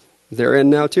me they're in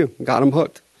now too. Got them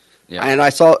hooked. Yeah. And I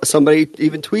saw somebody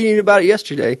even tweeting about it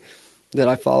yesterday that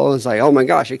I follow. It's like, oh my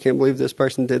gosh, I can't believe this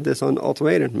person did this on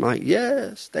Ultimatum. I'm like,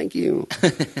 yes, thank you.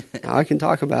 Now I can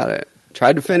talk about it.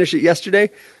 Tried to finish it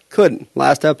yesterday. Couldn't.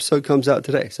 Last episode comes out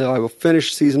today. So I will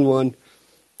finish season 1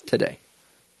 today.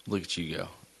 Look at you go.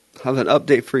 I'll have an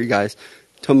update for you guys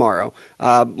tomorrow.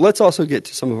 Let's also get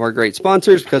to some of our great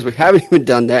sponsors because we haven't even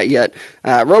done that yet.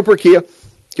 Roper Kia,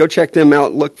 go check them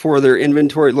out. Look for their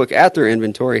inventory. Look at their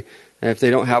inventory. And if they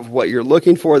don't have what you're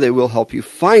looking for, they will help you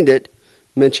find it.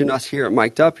 Mention us here at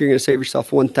Mic'd Up. You're going to save yourself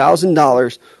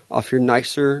 $1,000 off your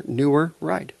nicer, newer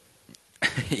ride.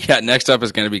 Yeah, next up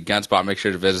is going to be Gunspot. Make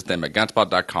sure to visit them at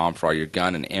gunspot.com for all your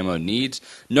gun and ammo needs.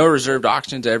 No reserved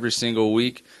auctions every single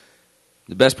week.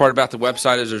 The best part about the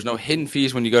website is there's no hidden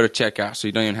fees when you go to checkout, so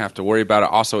you don't even have to worry about it.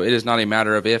 Also, it is not a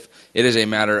matter of if, it is a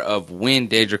matter of when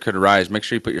danger could arise. Make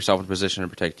sure you put yourself in a position to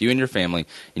protect you and your family,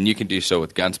 and you can do so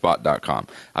with gunspot.com.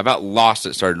 I about lost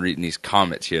it starting reading these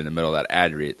comments here in the middle of that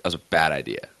ad read. That was a bad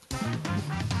idea.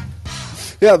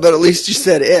 Yeah, but at least you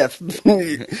said if.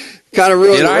 Kind of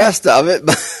ruined the rest of it.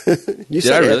 But you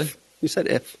said really? If. You said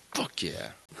if. Fuck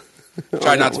yeah.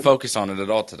 Try not to focus on it at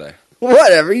all today.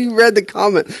 Whatever. You read the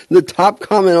comment. The top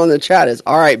comment on the chat is,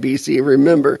 all right, BC,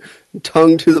 remember,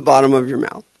 tongue to the bottom of your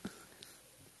mouth.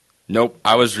 Nope.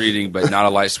 I was reading, but not a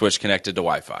light switch connected to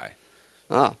Wi-Fi.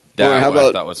 Ah. That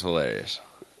I thought was hilarious.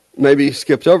 Maybe you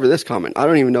skipped over this comment. I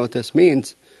don't even know what this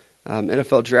means.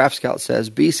 NFL Draft Scout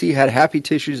says, BC had happy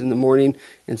tissues in the morning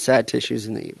and sad tissues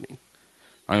in the evening.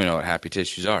 I don't even know what happy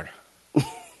tissues are.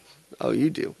 Oh, you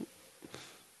do.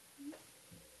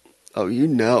 Oh, you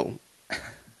know.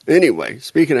 Anyway,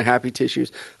 speaking of happy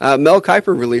tissues, Mel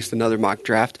Kiper released another mock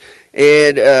draft,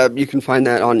 and you can find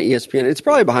that on ESPN. It's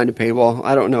probably behind a paywall.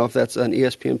 I don't know if that's an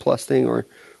ESPN Plus thing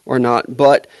or not,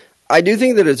 but I do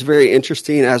think that it's very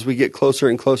interesting as we get closer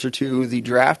and closer to the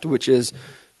draft, which is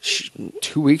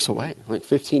 2 weeks away, like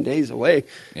 15 days away.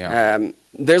 Yeah.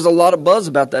 There's a lot of buzz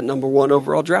about that number 1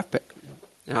 overall draft pick.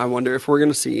 And I wonder if we're going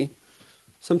to see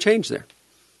some change there.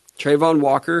 Travon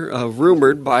Walker,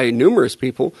 rumored by numerous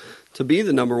people to be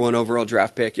the number 1 overall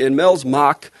draft pick. In Mel's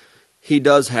mock, he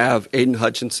does have Aiden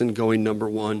Hutchinson going number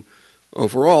 1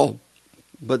 overall.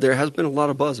 But there has been a lot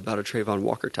of buzz about a Travon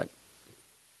Walker type.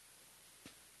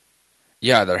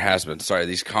 Yeah, there has been. Sorry,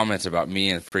 these comments about me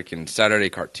and freaking Saturday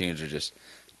cartoons are just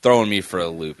throwing me for a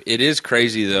loop. It is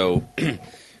crazy, though,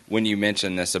 when you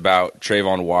mention this about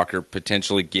Travon Walker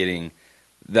potentially getting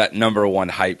that number 1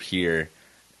 hype here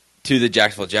to the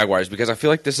Jacksonville Jaguars, because I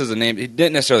feel like this is a name. It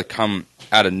didn't necessarily come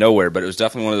out of nowhere, but it was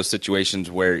definitely one of those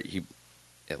situations where he,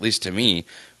 at least to me,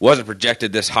 wasn't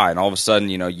projected this high. And all of a sudden,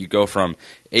 you go from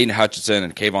Aiden Hutchinson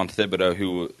and Kayvon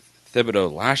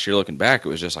Thibodeau last year, looking back, it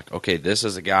was just like, okay, this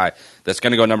is a guy that's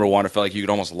going to go number 1. I felt like you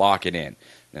could almost lock it in.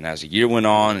 And as the year went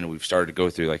on and we've started to go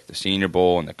through like the Senior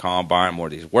Bowl and the Combine, more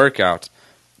of these workouts,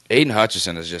 Aiden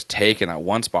Hutchinson has just taken that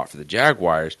 1 spot for the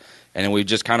Jaguars. And then we've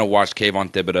just kind of watched Kayvon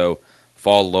Thibodeau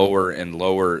fall lower and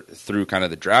lower through kind of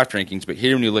the draft rankings. But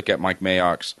here when you look at Mike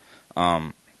Mayock's,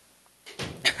 Mel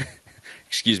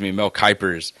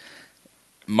Kiper's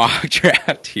mock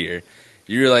draft here,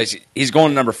 you realize he's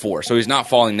going number 4, so he's not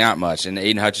falling that much. And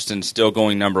Aiden Hutchinson's still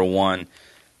going number 1.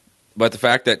 But the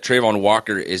fact that Travon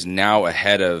Walker is now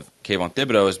ahead of Kayvon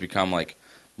Thibodeau has become like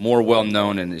more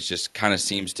well-known, and it just kind of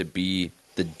seems to be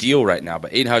the deal right now.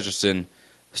 But Aiden Hutchinson,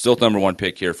 still the number 1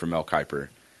 pick here for Mel Kiper.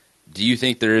 Do you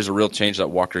think there is a real change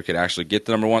that Walker could actually get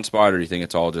the number 1 spot, or do you think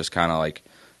it's all just kind of like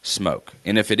smoke?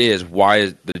 And if it is, why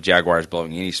is the Jaguars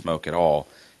blowing any smoke at all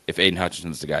if Aiden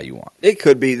Hutchinson's the guy you want? It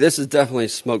could be. This is definitely a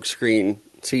smoke screen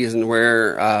season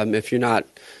where if you're not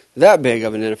that big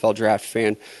of an NFL draft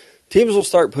fan, teams will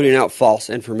start putting out false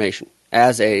information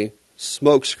as a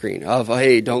smoke screen of,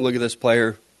 hey, don't look at this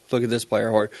player, look at this player,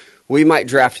 or we might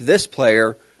draft this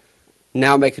player,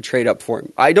 now make a trade up for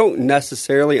him. I don't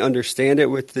necessarily understand it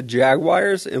with the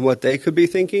Jaguars and what they could be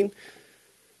thinking.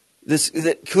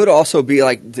 That could also be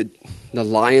like the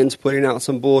Lions putting out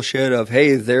some bullshit of,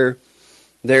 hey, they're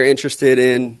interested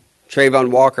in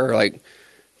Travon Walker, like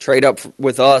trade up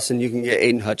with us and you can get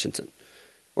Aiden Hutchinson.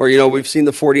 Or, we've seen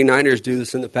the 49ers do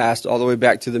this in the past, all the way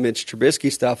back to the Mitch Trubisky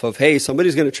stuff of, hey,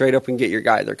 somebody's going to trade up and get your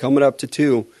guy. They're coming up to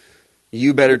 2.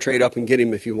 You better trade up and get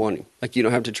him if you want him. Like, you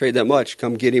don't have to trade that much.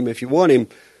 Come get him if you want him.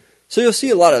 So you'll see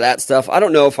a lot of that stuff. I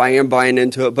don't know if I am buying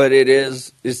into it, but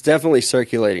it's definitely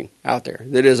circulating out there.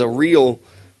 That is a real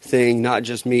thing, not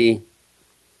just me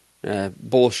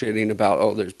bullshitting about,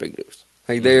 oh, there's big news.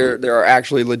 Like, there are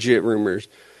actually legit rumors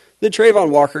that Travon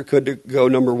Walker could go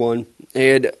number 1,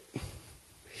 and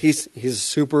he's a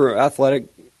super athletic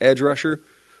edge rusher,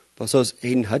 but so is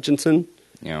Aiden Hutchinson.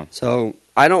 Yeah. So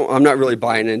I'm not really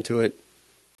buying into it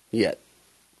yet.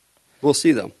 We'll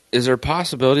see though. Is there a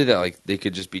possibility that like they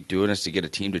could just be doing this to get a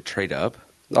team to trade up?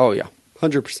 Oh yeah,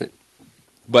 100%.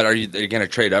 But are they going to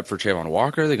trade up for Travon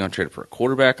Walker? Are they going to trade up for a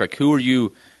quarterback? Like, who are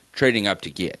you trading up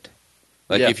to get?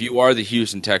 Like, if you are the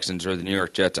Houston Texans or the New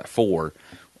York Jets at 4,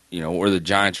 or the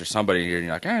Giants or somebody here, and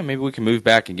you're like, maybe we can move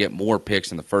back and get more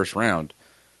picks in the first round.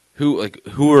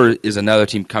 Who is another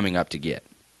team coming up to get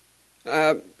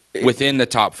within the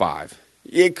top 5?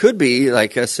 It could be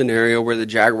like a scenario where the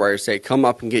Jaguars say, come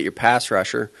up and get your pass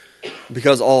rusher,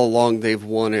 because all along they've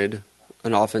wanted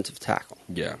an offensive tackle.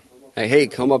 Yeah. Hey,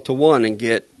 come up to 1 and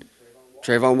get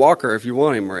Travon Walker if you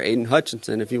want him, or Aiden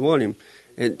Hutchinson if you want him,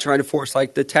 and try to force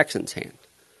like the Texans' hand.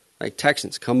 Like,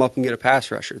 Texans, come up and get a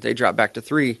pass rusher. They drop back to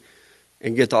 3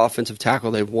 and get the offensive tackle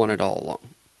they've wanted all along,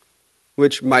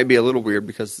 which might be a little weird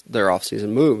because they're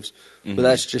off-season moves. Mm-hmm. But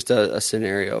that's just a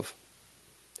scenario of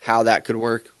how that could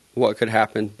work, what could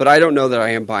happen. But I don't know that I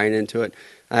am buying into it.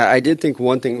 I did think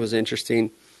one thing was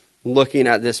interesting, looking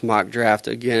at this mock draft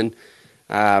again,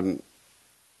 has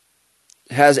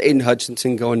Aiden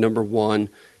Hutchinson going number 1,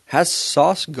 has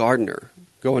Sauce Gardner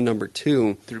going number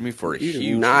 2. Threw me for a you huge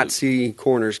do not loop. see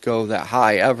corners go that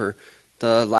high ever.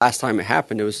 The last time it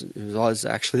happened, it was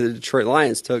actually the Detroit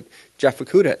Lions took Jeff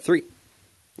Okudah at 3.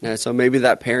 So maybe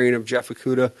that pairing of Jeff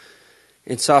Okudah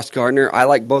and Sauce Gardner, I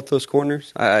like both those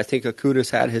corners. I think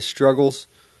Okudah's had his struggles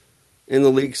in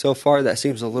the league so far. That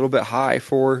seems a little bit high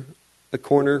for a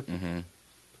corner. Mm-hmm.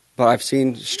 But I've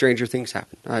seen stranger things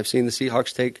happen. I've seen the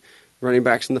Seahawks take running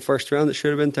backs in the first round that should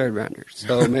have been third rounders.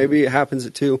 So maybe it happens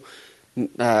at 2.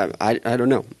 I don't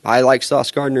know. I like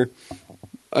Sauce Gardner.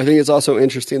 I think it's also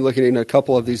interesting looking at a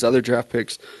couple of these other draft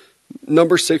picks.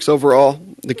 Number 6 overall,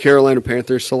 the Carolina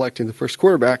Panthers selecting the first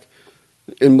quarterback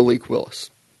in Malik Willis.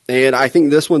 And I think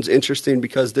this one's interesting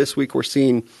because this week we're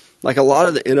seeing, like, a lot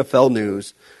of the NFL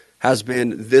news has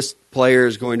been this player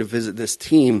is going to visit this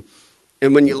team.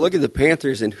 And when you look at the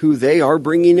Panthers and who they are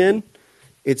bringing in,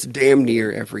 it's damn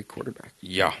near every quarterback.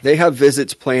 Yeah. They have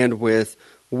visits planned with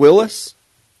Willis,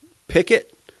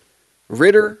 Pickett,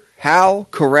 Ritter, Howell,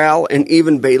 Corral, and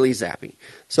even Bailey Zappi.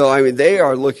 So, I mean, they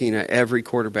are looking at every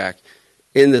quarterback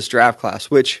in this draft class,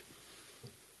 which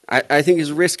I think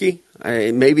is risky.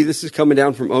 Maybe this is coming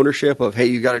down from ownership of, hey,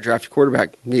 you got to draft a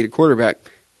quarterback, need a quarterback.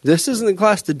 This isn't the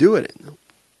class to do it in, though.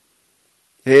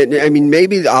 And, I mean,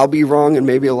 maybe I'll be wrong, and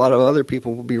maybe a lot of other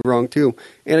people will be wrong too.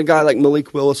 And a guy like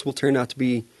Malik Willis will turn out to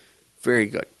be very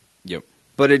good. Yep.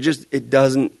 But it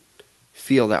doesn't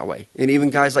feel that way. And even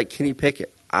guys like Kenny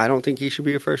Pickett, I don't think he should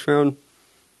be a first-round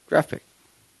draft pick.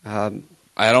 I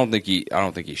don't think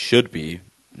he should be.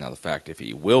 Now, the fact if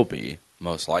he will be,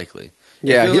 most likely.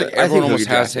 Yeah, I think everyone almost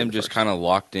has drafted him just kind of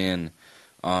locked in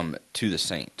to the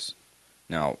Saints.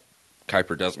 Now,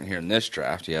 Kiper doesn't here in this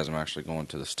draft. He has him actually going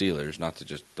to the Steelers. Not to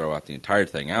just throw out the entire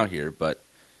thing out here, but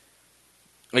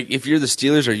like, if you're the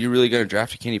Steelers, are you really going to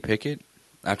draft a Kenny Pickett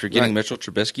after getting Mitchell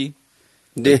Trubisky?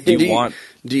 Do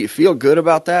you feel good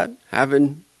about that,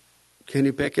 having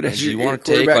Kenny Pickett as your quarterback?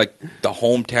 Do you want to take like the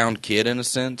hometown kid in a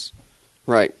sense?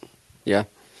 Right. Yeah.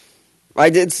 I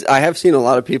have seen a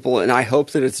lot of people, and I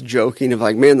hope that it's joking of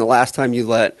like, man, the last time you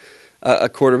let a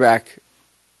quarterback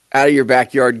out of your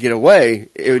backyard get away,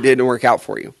 it didn't work out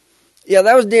for you. Yeah,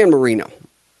 that was Dan Marino.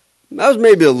 That was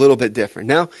maybe a little bit different.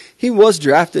 Now, he was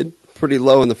drafted pretty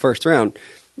low in the first round.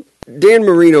 Dan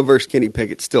Marino versus Kenny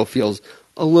Pickett still feels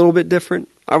a little bit different.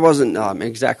 I wasn't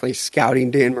exactly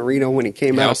scouting Dan Marino when he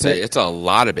came out. I'll say it's a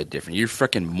lot of bit different. You're a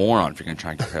freaking moron if you're going to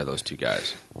try and compare those two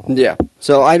guys. Yeah,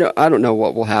 so I don't know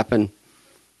what will happen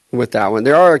with that one.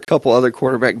 There are a couple other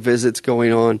quarterback visits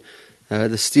going on. The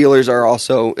Steelers are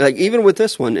also, like, even with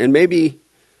this one, and maybe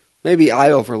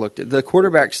I overlooked it. The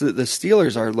quarterbacks that the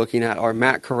Steelers are looking at are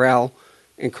Matt Corral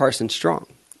and Carson Strong.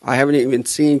 I haven't even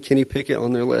seen Kenny Pickett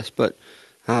on their list, but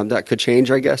that could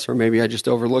change, I guess, or maybe I just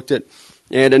overlooked it.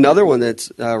 And another one that's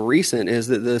recent is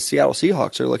that the Seattle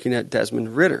Seahawks are looking at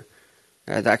Desmond Ritter.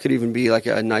 That could even be like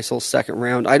a nice little second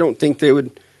round. I don't think they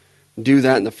would do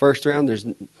that in the first round. There's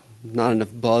not enough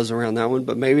buzz around that one,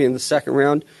 but maybe in the second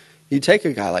round, you take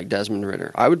a guy like Desmond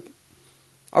Ritter. I would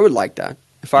like that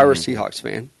if I were a Seahawks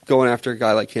fan, going after a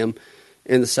guy like him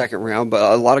in the second round.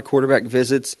 But a lot of quarterback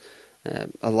visits,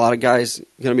 a lot of guys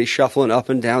going to be shuffling up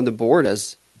and down the board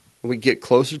as we get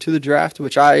closer to the draft,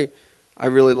 which I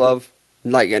really love.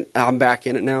 Like, I'm back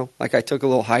in it now. Like, I took a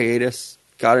little hiatus,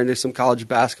 got into some college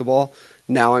basketball.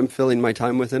 Now I'm filling my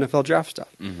time with NFL draft stuff,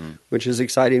 which is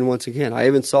exciting once again. I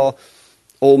even saw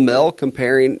Ole Mel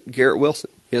comparing Garrett Wilson.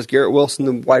 He has Garrett Wilson,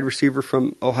 the wide receiver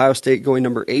from Ohio State, going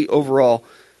number 8 overall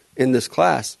in this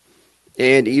class.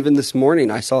 And even this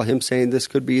morning, I saw him saying this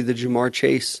could be the Jamar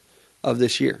Chase of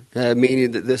this year,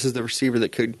 meaning that this is the receiver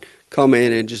that could come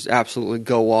in and just absolutely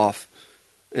go off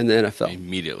in the NFL.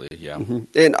 Immediately, yeah.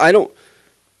 And I don't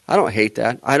hate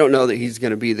that. I don't know that he's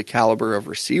going to be the caliber of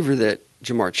receiver that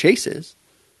Jamar Chase is,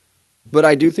 but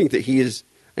I do think that he is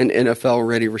an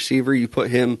NFL-ready receiver. You put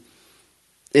him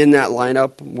in that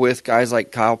lineup with guys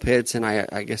like Kyle Pitts and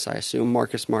I guess I assume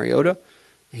Marcus Mariota,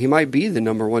 he might be the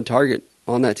number one target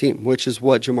on that team, which is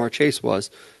what Jamar Chase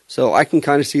was. So I can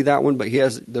kind of see that one, but he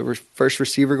has the first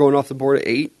receiver going off the board at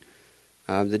 8.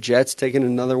 The Jets taking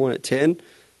another one at 10.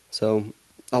 So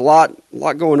a lot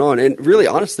going on. And really,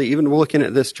 honestly, even looking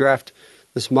at this draft,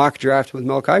 this mock draft with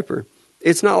Mel Kiper,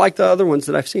 it's not like the other ones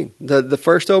that I've seen. The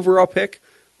first overall pick,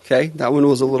 okay, that one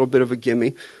was a little bit of a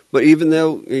gimme. But even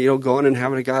though, going and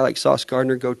having a guy like Sauce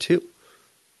Gardner go 2,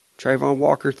 Trayvon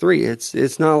Walker 3,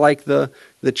 it's not like the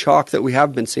chalk that we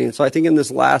have been seeing. So I think in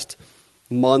this last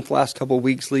couple of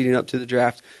weeks leading up to the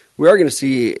draft, we are going to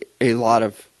see a lot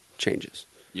of changes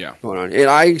going on. And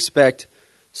I expect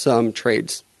some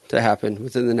trades to happen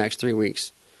within the next 3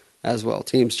 weeks as well.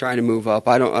 Teams trying to move up.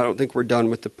 I don't think we're done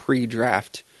with the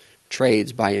pre-draft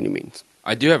trades by any means.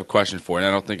 I do have a question for you, and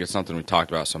I don't think it's something we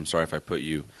talked about, so I'm sorry if I put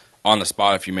you on the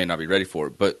spot if you may not be ready for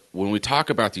it. But when we talk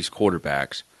about these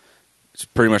quarterbacks, it's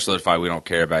pretty much solidified we don't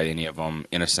care about any of them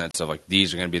in a sense of like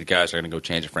these are going to be the guys that are going to go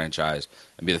change a franchise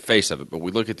and be the face of it. But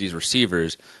we look at these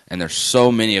receivers, and there's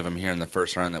so many of them here in the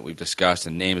first round that we've discussed,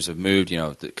 and names have moved.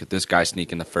 Could this guy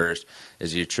sneak in the first?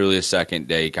 Is he truly a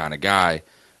second-day kind of guy?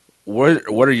 What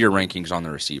are your rankings on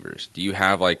the receivers? Do you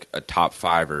have like a top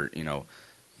 5 or,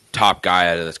 top guy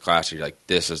out of this class? Or you're like,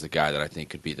 this is the guy that I think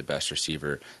could be the best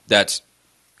receiver that's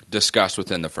discussed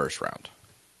within the first round?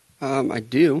 I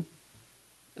do,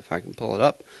 if I can pull it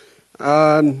up.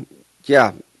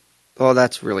 Yeah. Oh,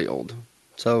 that's really old.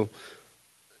 So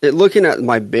looking at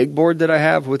my big board that I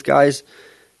have with guys,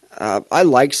 I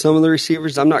like some of the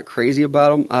receivers. I'm not crazy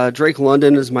about them. Drake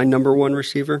London is my number one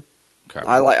receiver. Okay.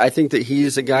 I think that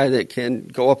he's a guy that can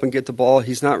go up and get the ball.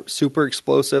 He's not super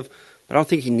explosive, but I don't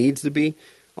think he needs to be.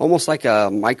 Almost like a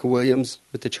Micah Williams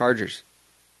with the Chargers.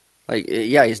 Like,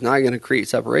 yeah, he's not going to create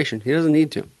separation. He doesn't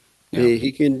need to. Yeah.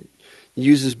 He can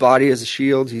use his body as a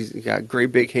shield. He's got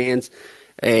great big hands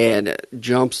and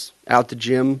jumps out the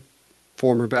gym.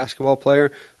 Former basketball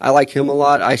player. I like him a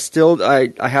lot. I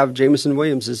have Jameson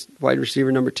Williams as wide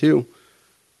receiver number 2,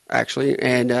 actually,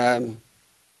 and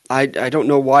I don't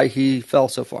know why he fell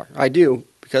so far. I do,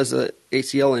 because of the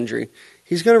ACL injury.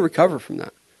 He's going to recover from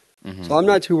that. Mm-hmm. So I'm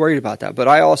not too worried about that. But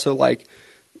I also like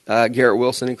Garrett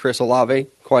Wilson and Chris Olave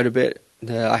quite a bit.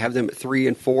 I have them at 3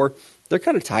 and 4. They're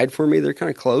kind of tied for me. They're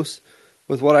kind of close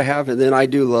with what I have. And then I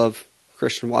do love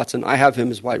Christian Watson. I have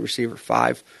him as wide receiver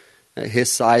 5.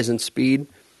 His size and speed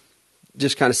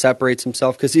just kind of separates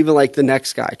himself. Because even like the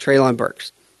next guy, Treylon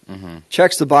Burks,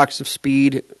 checks the box of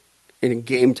speed in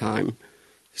game time.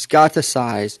 He's got the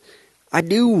size. I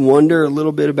do wonder a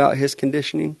little bit about his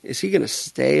conditioning. Is he going to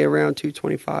stay around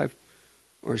 225?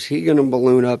 Or is he going to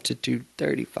balloon up to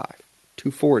 235,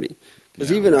 240?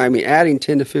 Because adding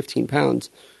 10 to 15 pounds,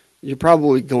 you're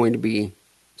probably going to be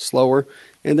slower.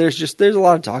 And there's a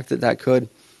lot of talk that could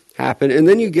happen. And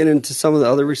then you get into some of the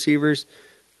other receivers,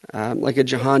 like a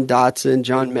Jahan Dotson,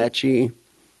 John Mechie,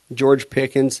 George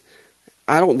Pickens.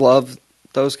 I don't love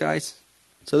those guys.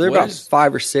 So there are about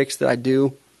 5 or 6 that I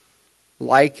do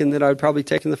like and that I would probably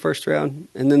take in the first round.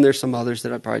 And then there's some others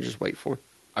that I'd probably just wait for.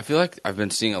 I feel like I've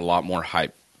been seeing a lot more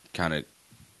hype kind of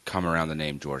come around the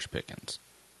name George Pickens.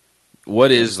 What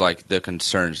is like the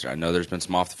concerns? I know there's been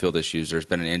some off-the-field issues. There's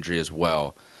been an injury as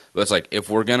well. But it's like, if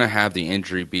we're going to have the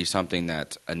injury be something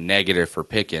that's a negative for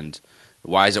Pickens,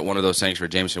 why is it one of those things for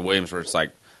Jameson Williams where it's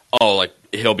like, oh, like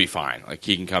he'll be fine. Like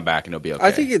he can come back and he'll be okay.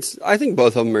 I think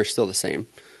both of them are still the same.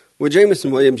 With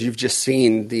Jameson Williams, you've just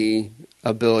seen the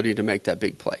ability to make that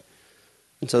big play.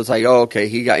 And so it's like, oh, okay,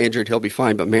 he got injured, he'll be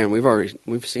fine. But man,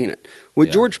 we've seen it.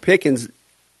 With George Pickens,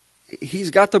 he's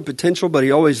got the potential, but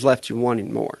he always left you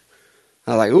wanting more.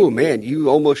 I'm like, oh man, you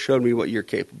almost showed me what you're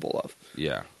capable of.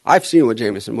 Yeah. I've seen what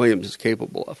Jameson Williams is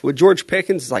capable of. With George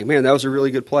Pickens, it's like, man, that was a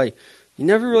really good play. You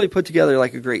never really put together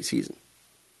like a great season.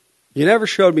 You never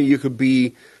showed me you could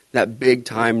be that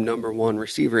big-time number 1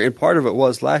 receiver. And part of it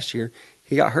was last year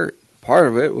he got hurt. Part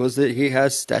of it was that he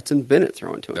has Stetson Bennett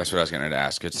thrown to him. That's what I was going to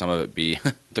ask. Could some of it be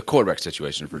the quarterback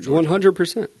situation for George?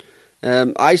 100%.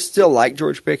 I still like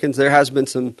George Pickens. There has been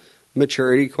some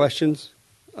maturity questions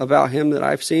about him that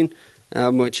I've seen.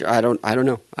 Which I don't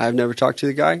know. I've never talked to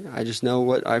the guy. I just know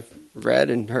what I've read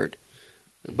and heard.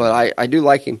 But I do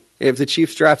like him. If the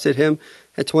Chiefs drafted him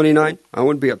at 29, I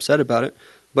wouldn't be upset about it.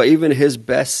 But even his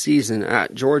best season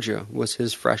at Georgia was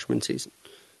his freshman season.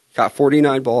 Got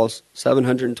 49 balls,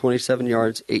 727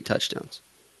 yards, 8 touchdowns.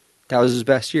 That was his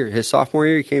best year. His sophomore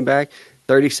year, he came back,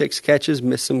 36 catches,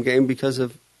 missed some game because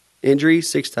of injury,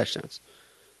 6 touchdowns.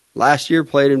 Last year,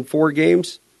 played in 4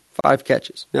 games, 5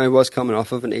 catches. Now, he was coming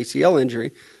off of an ACL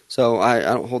injury, so I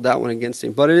don't hold that one against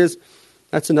him. But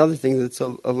that's another thing that's a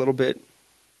little bit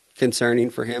concerning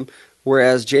for him.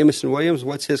 Whereas Jameson Williams,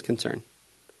 what's his concern?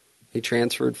 He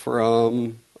transferred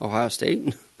from Ohio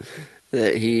State.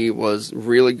 That he was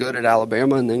really good at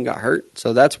Alabama and then got hurt.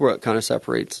 So that's where it kind of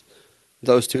separates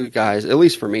those two guys, at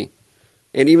least for me.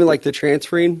 And even like the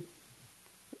transferring,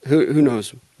 who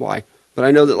knows why. But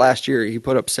I know that last year he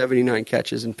put up 79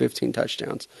 catches and 15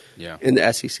 touchdowns in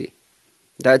the SEC.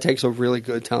 That takes a really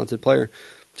good, talented player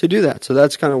to do that. So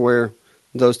that's kind of where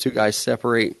those two guys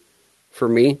separate for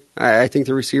me. I think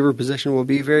the receiver position will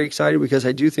be very exciting because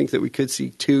I do think that we could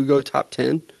see 2 go top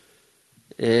 10.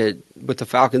 With the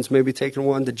Falcons maybe taking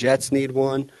one, the Jets need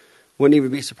one. Wouldn't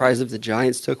even be surprised if the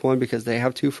Giants took one because they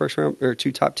have 2 first round or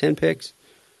 2 top 10 picks.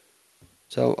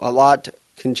 So a lot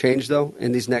can change though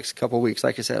in these next couple of weeks.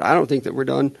 Like I said, I don't think that we're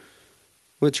done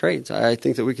with trades. I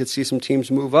think that we could see some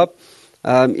teams move up.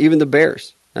 Even the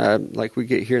Bears, like we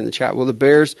get here in the chat. Will the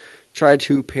Bears try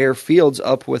to pair Fields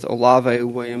up with Olave,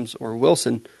 Williams, or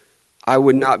Wilson? I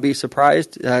would not be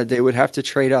surprised. They would have to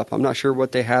trade up. I'm not sure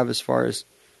what they have as far as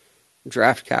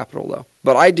draft capital, though.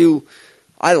 But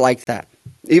I like that.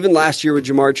 Even last year with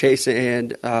Jamar Chase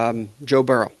and Joe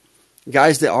Burrow,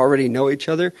 guys that already know each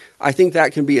other, I think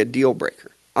that can be a deal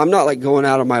breaker. I'm not like going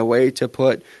out of my way to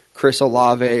put Chris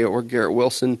Olave or Garrett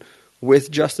Wilson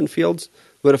with Justin Fields.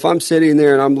 But if I'm sitting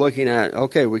there and I'm looking at,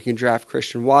 okay, we can draft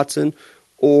Christian Watson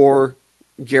or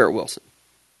Garrett Wilson,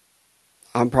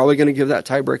 I'm probably going to give that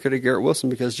tiebreaker to Garrett Wilson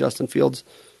because Justin Fields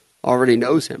already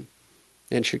knows him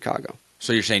in Chicago.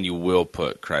 So you're saying you will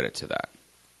put credit to that?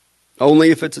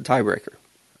 Only if it's a tiebreaker.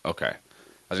 Okay.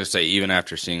 I was going to say, even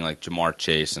after seeing like Jamar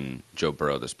Chase and Joe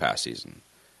Burrow this past season,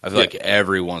 I feel like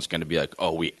everyone's going to be like,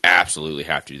 oh, we absolutely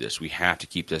have to do this. We have to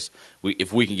keep this.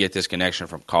 If we can get this connection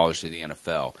from college to the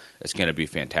NFL, it's going to be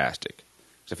fantastic.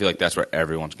 So I feel like that's where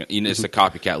everyone's going to – it's the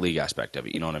copycat league aspect of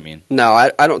it. You know what I mean? No,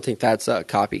 I don't think that's a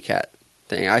copycat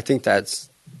thing. I think that's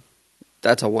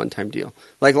a one-time deal.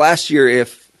 Like last year,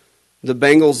 if the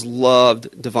Bengals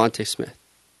loved Devontae Smith,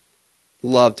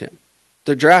 loved him,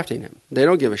 they're drafting him. They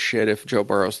don't give a shit if Joe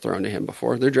Burrow's thrown to him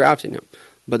before. They're drafting him.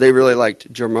 But they really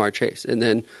liked Jamar Chase. And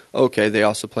then, okay, they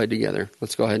also played together.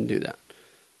 Let's go ahead and do that.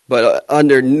 But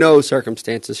under no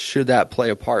circumstances should that play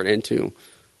a part into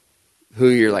who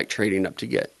you're like trading up to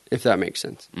get, if that makes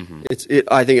sense. Mm-hmm.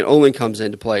 I think it only comes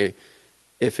into play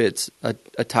if it's a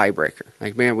tiebreaker.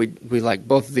 Like, man, we like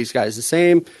both of these guys the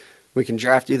same. We can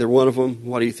draft either one of them.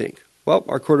 What do you think? Well,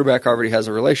 our quarterback already has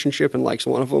a relationship and likes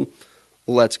one of them.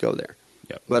 Let's go there.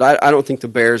 Yep. But I don't think the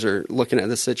Bears are looking at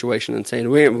this situation and saying,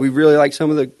 we really like some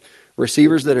of the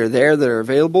receivers that are there that are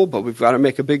available, but we've got to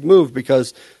make a big move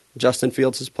because Justin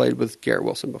Fields has played with Garrett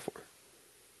Wilson before.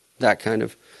 That kind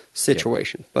of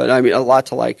situation. Yep. But, I mean, a lot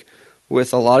to like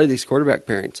with a lot of these quarterback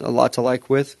pairings. A lot to like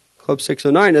with Club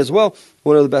 609 as well.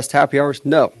 One of the best happy hours.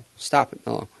 No, stop it.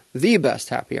 No. The best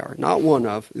happy hour. Not one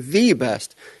of. The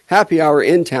best happy hour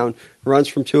in town. Runs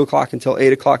from 2 o'clock until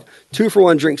 8 o'clock.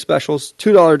 2-for-1 drink specials.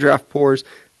 $2 draft pours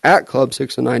at Club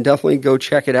 609. Definitely go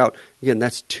check it out. Again,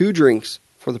 that's 2 drinks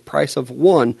for the price of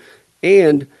 1.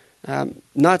 And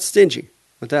not stingy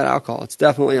with that alcohol. It's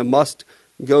definitely a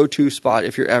must-go-to spot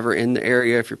if you're ever in the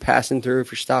area, if you're passing through,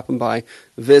 if you're stopping by.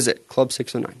 Visit Club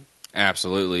 609.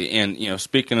 Absolutely. And,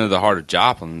 speaking of the heart of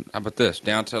Joplin, how about this?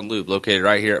 Downtown Lube, located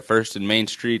right here at 1st and Main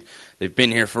Street. They've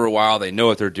been here for a while. They know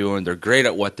what they're doing. They're great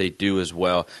at what they do as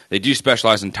well. They do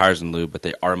specialize in tires and lube, but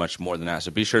they are much more than that.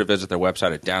 So be sure to visit their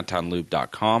website at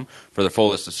downtownlube.com for their full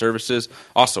list of services.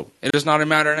 Also, it is not a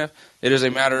matter of if, it is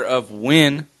a matter of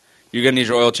when you're going to need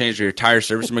your oil change or your tire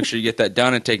service. Make sure you get that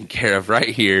done and taken care of right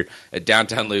here at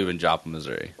Downtown Lube in Joplin,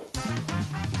 Missouri.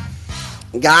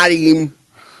 Got him.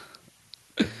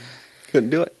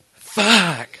 Couldn't do it.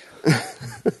 Fuck.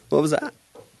 What was that?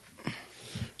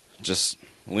 Just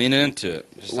leaning into it.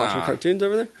 Just watching cartoons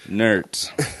over there? Nerds.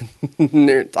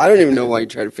 Nerds. I don't even know why you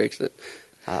try to fix it.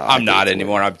 I'm not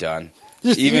anymore. I'm done.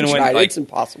 Just even when like, it's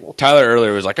impossible. Tyler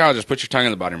earlier was like, "Oh, just put your tongue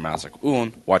in the bottom of your mouth." I was like,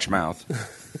 "Ooh, watch your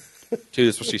mouth." Dude,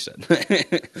 that's what she said.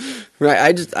 Right.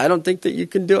 I don't think that you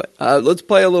can do it. Let's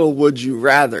play a little Would You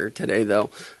Rather today, though.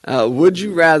 Would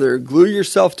you rather glue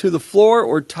yourself to the floor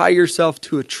or tie yourself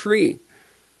to a tree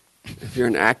if you're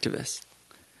an activist?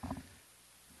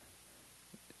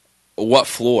 What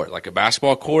floor? Like a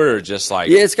basketball court or just like...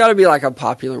 Yeah, it's got to be like a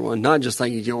popular one, not just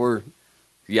like your...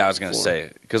 Yeah, I was going to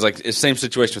say. Because like, it's the same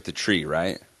situation with the tree,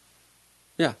 right?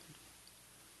 Yeah.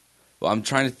 Well, I'm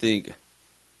trying to think...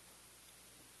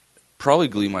 Probably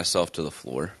glue myself to the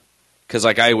floor. Because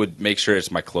like I would make sure it's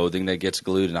my clothing that gets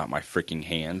glued and not my freaking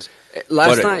hands.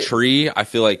 But a tree, I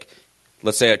feel like,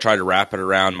 let's say I try to wrap it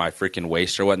around my freaking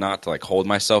waist or whatnot to like hold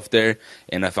myself there.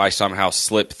 And if I somehow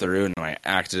slip through and I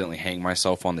accidentally hang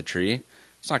myself on the tree,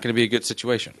 it's not going to be a good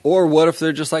situation. Or what if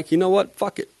they're just like, you know what,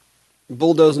 fuck it.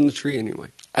 Bulldozing the tree anyway.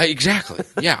 Exactly,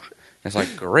 yeah. It's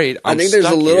like, great, I think there's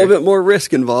a little bit more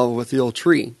risk involved with the old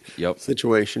tree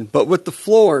situation. But with the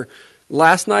floor...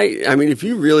 Last night, I mean, if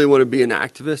you really want to be an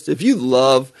activist, if you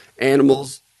love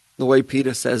animals the way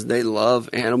PETA says they love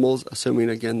animals, assuming,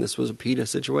 again, this was a PETA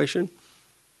situation,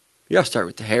 you got to start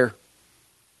with the hair.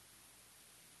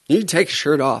 You can take a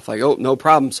shirt off. Like, oh, no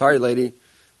problem. Sorry, lady.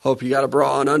 Hope you got a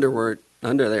bra and underwear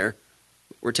under there.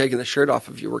 We're taking the shirt off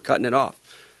of you. We're cutting it off.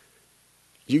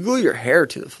 You glue your hair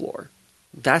to the floor.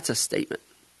 That's a statement.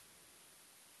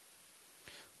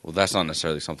 Well, that's not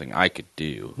necessarily something I could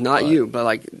do. Not you, but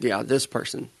like, yeah, this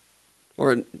person.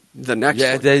 Or the next one.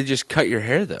 Yeah, they just cut your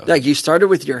hair, though. Like, you started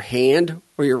with your hand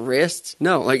or your wrist?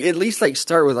 No, like, at least, like,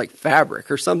 start with, like, fabric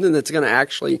or something that's going to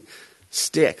actually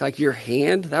stick. Like, your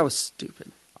hand? That was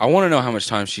stupid. I want to know how much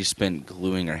time she spent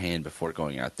gluing her hand before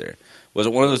going out there. Was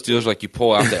it one of those deals like you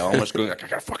pull out the almost going like, I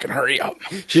gotta fucking hurry up.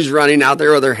 She's running out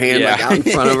there with her hand like out in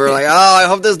front of her like, oh, I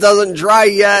hope this doesn't dry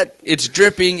yet. It's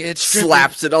dripping.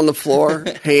 Slaps it on the floor.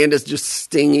 Hand is just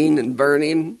stinging and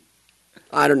burning.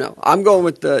 I don't know. I'm going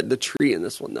with the tree in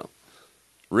this one, though.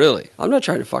 Really? I'm not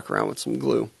trying to fuck around with some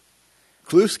glue.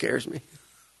 Glue scares me.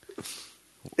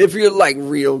 If you're like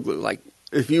real glue, like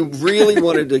if you really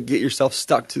wanted to get yourself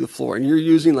stuck to the floor and you're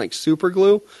using like super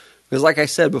glue, because like I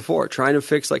said before, trying to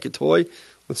fix like a toy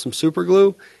with some super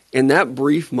glue, in that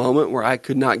brief moment where I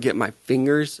could not get my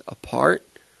fingers apart,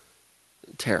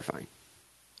 terrifying.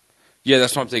 Yeah,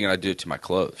 that's what I'm thinking. I'd do it to my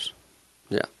clothes.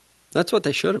 Yeah, that's what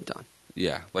they should have done.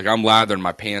 Yeah, like I'm lathering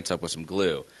my pants up with some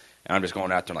glue, and I'm just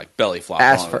going out there and like belly flop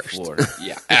Ass on first. the floor.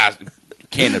 Yeah, ass,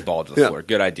 cannonball to the Yeah. floor.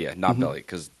 Good idea, not belly,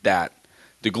 because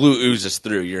the glue oozes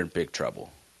through. You're in big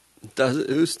trouble. Does it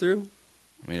ooze through?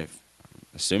 I mean,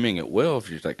 assuming it will if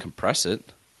you like compress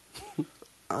it.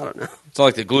 I don't know. It's not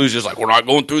like the glue's just like we're not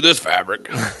going through this fabric.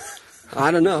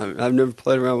 I don't know. I've never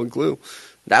played around with glue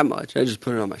that much. I just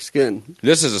put it on my skin.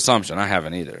 This is assumption. I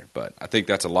haven't either, but I think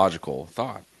that's a logical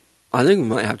thought. I think we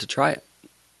might have to try it.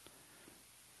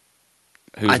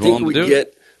 Who's I think willing we to do it?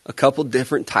 get a couple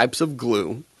different types of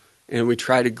glue, and we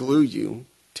try to glue you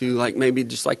to like maybe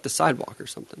just like the sidewalk or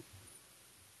something.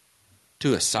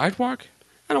 To a sidewalk?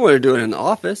 I don't want to do it in the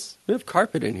office. We have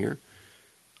carpet in here.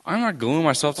 I'm not gluing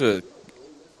myself to.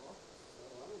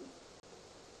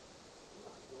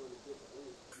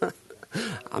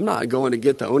 I'm not going to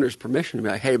get the owner's permission to be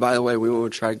like, hey, by the way, we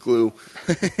want to try to glue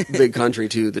Big Country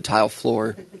to the tile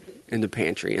floor in the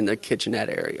pantry in the kitchenette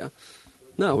area.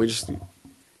 No, we just go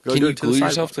Can do you it to glue the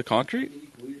yourself sidewalk. to concrete?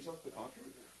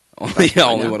 Only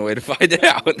one way to find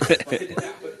out.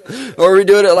 Or we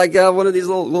do it at like one of these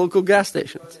little local gas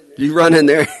stations. You run in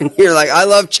there and you're like, I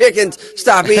love chickens.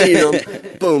 Stop eating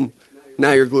them. Boom.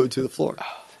 Now you're glued to the floor.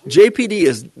 JPD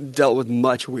has dealt with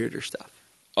much weirder stuff.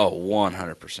 Oh,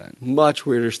 100%. Much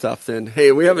weirder stuff than,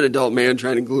 hey, we have an adult man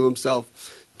trying to glue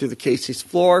himself to the Casey's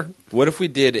floor. What if we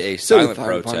did a Still the silent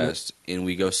fire protest and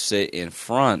we go sit in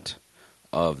front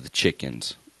of the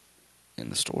chickens in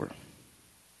the store?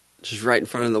 Just right in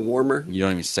front of the warmer. You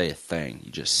don't even say a thing.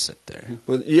 You just sit there.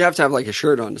 Well, you have to have like a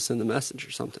shirt on to send the message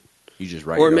or something. You just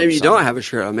write. Or your own maybe you sign. don't have a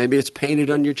shirt on. Maybe it's painted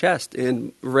on your chest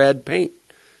in red paint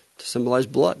to symbolize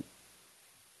blood.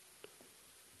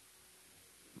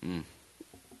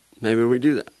 Maybe we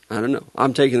do that. I don't know.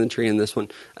 I'm taking the tree in this one.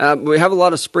 We have a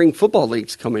lot of spring football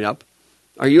leagues coming up.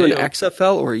 Are you an Hey,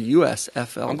 XFL or a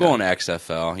USFL? I'm guy? going to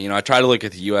XFL. You know, I try to look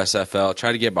at the USFL,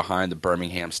 try to get behind the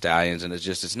Birmingham Stallions, and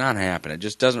it's not happening. It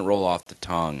just doesn't roll off the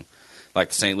tongue like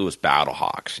the St. Louis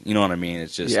Battlehawks. You know what I mean?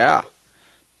 It's just, Yeah.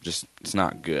 it's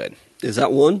not good. Is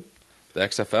that one? The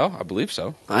XFL, I believe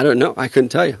so. I don't know. I couldn't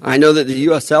tell you. I know that the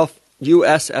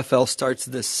USFL starts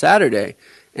this Saturday,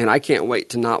 and I can't wait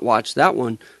to not watch that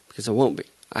one because it won't be.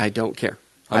 I don't care.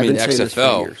 I mean, I've been saying this for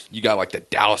XFL, years. you got like the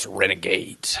Dallas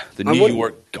Renegades, the I New wouldn't-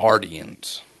 York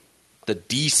Guardians, the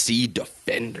DC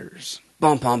Defenders.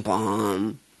 Bum, bum,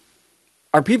 bum.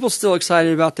 Are people still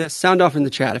excited about this? Sound off in the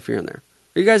chat if you're in there.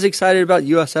 Are you guys excited about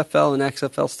USFL and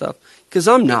XFL stuff? Because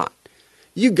I'm not.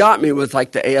 You got me with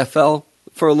like the AFL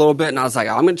for a little bit, and I was like,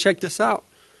 I'm going to check this out.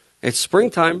 It's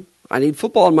springtime. I need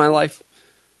football in my life.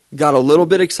 Got a little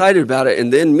bit excited about it,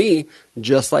 and then me,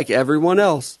 just like everyone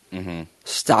else,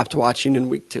 stopped watching in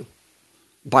week 2.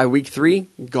 By week 3,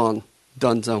 gone.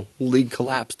 Dunzo. League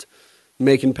collapsed.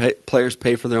 Making players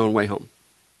pay for their own way home.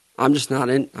 I'm just not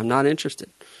in. I'm not interested.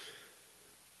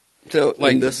 So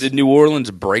Like this, the New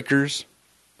Orleans Breakers,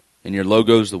 and your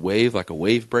logo's the wave, like a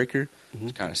wave breaker.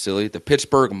 It's kind of silly. The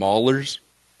Pittsburgh Maulers,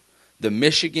 the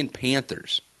Michigan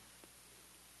Panthers.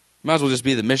 Might as well just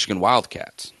be the Michigan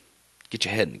Wildcats. Get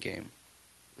your head in the game.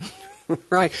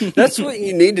 right. That's what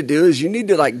you need to do. Is you need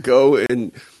to like go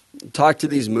and talk to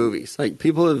these movies. Like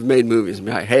people have made movies and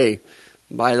be like, hey,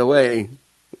 by the way,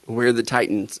 we're the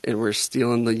Titans and we're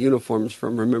stealing the uniforms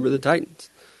from Remember the Titans.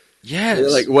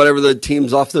 Yes. Like whatever the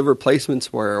teams off the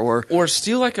replacements were, Or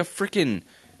steal like a freaking,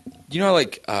 you know,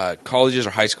 like colleges or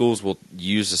high schools will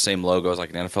use the same logo as like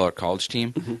an NFL or college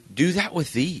team. Do that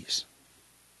with these.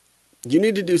 you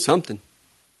need to do something.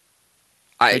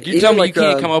 Like you tell me you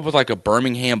can't come up with like a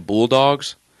Birmingham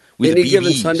Bulldogs with Any BBs.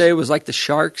 Given Sunday was like the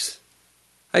Sharks.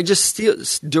 I just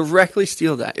directly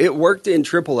steal that. It worked in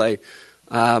AAA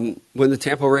when the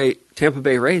Tampa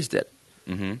Bay Rays did.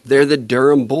 They're the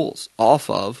Durham Bulls off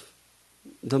of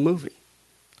the movie.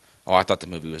 Oh, I thought the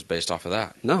movie was based off of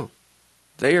that. No,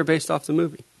 they are based off the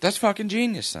movie, That's fucking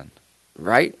genius, then.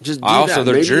 right? Just do Also, that.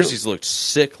 their Maybe jerseys looked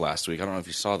sick last week. I don't know if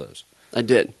you saw those. I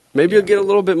did. Maybe you'll get a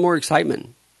little bit more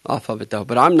excitement off of it though.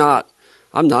 But I'm not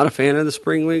a fan of the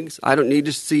spring leagues. I don't need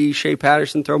to see Shea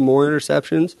Patterson throw more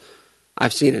interceptions.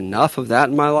 I've seen enough of that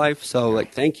in my life. So,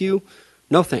 like, thank you.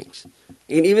 No thanks.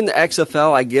 And even the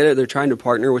XFL, I get it. They're trying to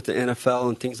partner with the NFL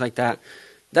and things like that.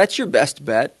 That's your best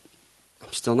bet.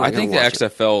 I'm still not I going think to the watch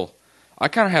it. XFL, I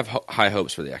kind of have high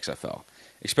hopes for the XFL,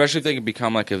 especially if they can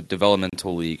become like a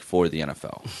developmental league for the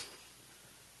NFL.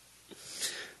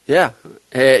 Yeah.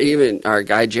 Even our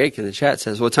guy Jake in the chat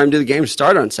says, what time do the games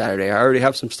start on Saturday? I already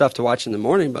have some stuff to watch in the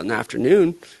morning, but in the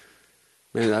afternoon,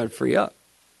 maybe that would free up.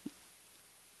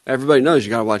 Everybody knows you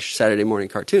got to watch Saturday morning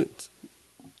cartoons.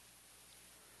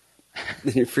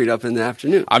 Then you're freed up in the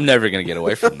afternoon. I'm never going to get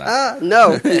away from that.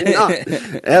 No, you're not.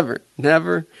 Ever.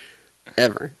 Never,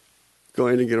 ever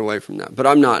going to get away from that. But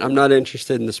I'm not. I'm not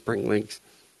interested in the spring leagues.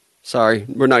 Sorry,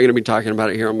 we're not going to be talking about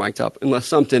it here on Mic'd Up unless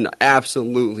something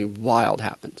absolutely wild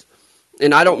happens.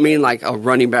 And I don't mean like a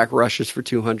running back rushes for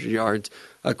 200 yards,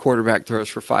 a quarterback throws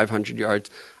for 500 yards.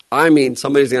 I mean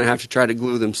somebody's going to have to try to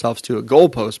glue themselves to a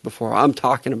goalpost before I'm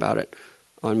talking about it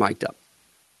on Mic'd Up.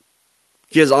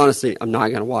 Because honestly, I'm not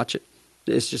going to watch it.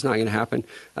 It's just not going to happen.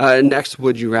 Next,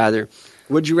 would you rather?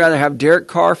 Would you rather have Derek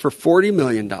Carr for $40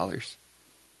 million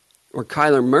or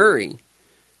Kyler Murray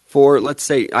for, let's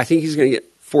say, I think he's going to get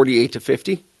 48 to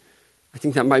 50? I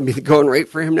think that might be the going rate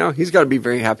for him now. He's got to be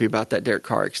very happy about that Derek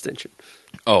Carr extension.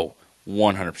 Oh,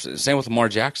 100%. Same with Lamar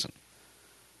Jackson.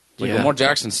 Yeah. Lamar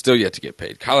Jackson's still yet to get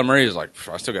paid. Kyler Murray is like,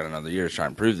 I still got another year to try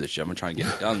and prove this shit. I'm going to try and get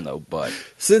it done, though. But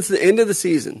since the end of the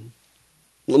season,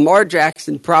 Lamar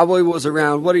Jackson probably was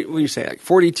around, what do you say, like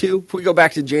 42? If we go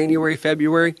back to January,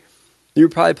 February, you were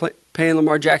probably paying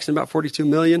Lamar Jackson about $42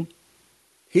 million.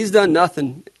 He's done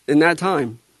nothing in that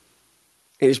time.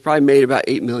 And he's probably made about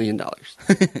 $8 million.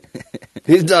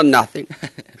 He's done nothing.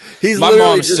 My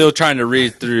mom's still trying to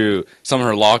read through some of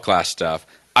her law class stuff.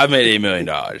 I've made $8 million.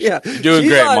 Yeah, you're doing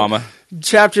great, Mama.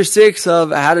 Chapter 6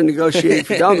 of How to Negotiate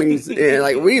for Dummies. And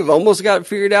like we've almost got it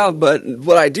figured out. But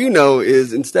what I do know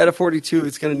is instead of 42,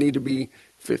 it's going to need to be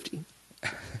 50.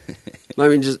 I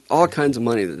mean, just all kinds of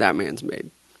money that man's made.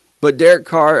 But Derek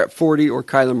Carr at 40 or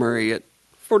Kyler Murray at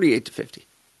 48 to 50.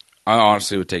 I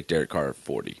honestly would take Derek Carr at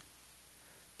 40.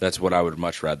 That's what I would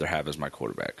much rather have as my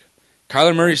quarterback.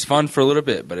 Kyler Murray's fun for a little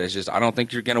bit, but it's just I don't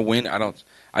think you're going to win.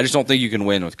 I just don't think you can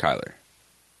win with Kyler.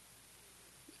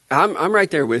 I'm right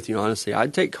there with you, honestly.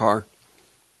 I'd take Carr,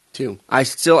 too. I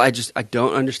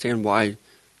don't understand why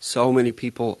so many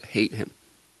people hate him.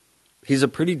 He's a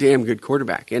pretty damn good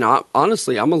quarterback. And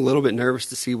honestly, I'm a little bit nervous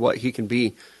to see what he can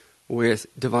be with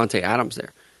Devontae Adams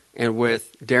there and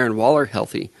with Darren Waller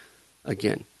healthy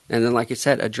again. And then, like I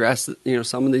said, address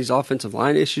some of these offensive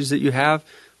line issues that you have,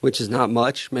 which is not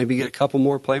much. Maybe get a couple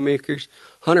more playmakers.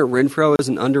 Hunter Renfrow is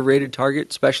an underrated target,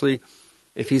 especially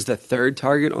if he's the third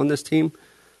target on this team.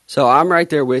 So I'm right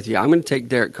there with you. I'm going to take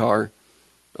Derek Carr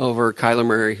over Kyler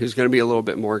Murray, who's going to be a little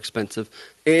bit more expensive.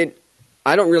 And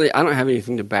I don't have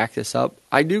anything to back this up.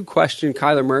 I do question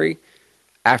Kyler Murray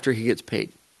after he gets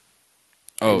paid.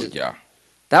 Oh, yeah.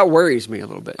 That worries me a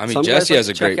little bit. I mean, Jesse has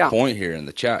a great point here in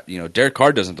the chat. Derek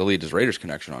Carr doesn't delete his Raiders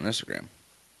connection on Instagram.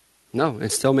 No,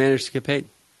 and still managed to get paid.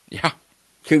 Yeah.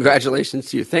 Congratulations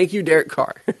to you. Thank you, Derek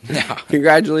Carr. Yeah.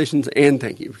 Congratulations and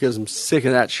thank you, because I'm sick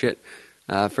of that shit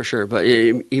for sure. But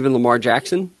even Lamar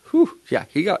Jackson, yeah,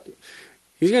 he's going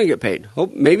to get paid.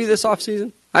 Maybe this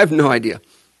offseason? I have no idea.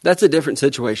 That's a different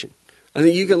situation. I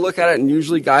think you can look at it, and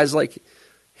usually guys like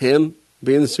him,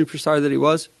 being the superstar that he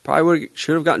was, probably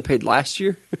should have gotten paid last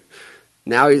year.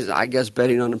 Now he's, I guess,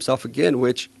 betting on himself again,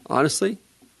 which, honestly,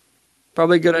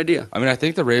 probably a good idea. I mean, I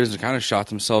think the Ravens have kind of shot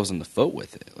themselves in the foot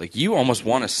with it. Like, you almost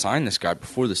want to sign this guy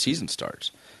before the season starts.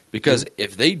 Because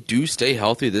if they do stay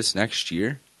healthy this next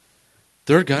year,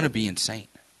 they're going to be insane.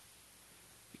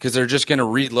 Because they're just going to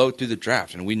reload through the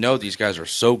draft. And we know these guys are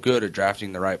so good at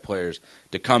drafting the right players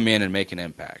to come in and make an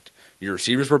impact. Your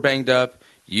receivers were banged up.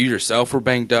 You yourself were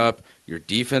banged up. Your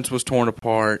defense was torn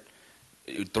apart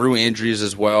through injuries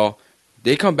as well.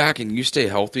 They come back and you stay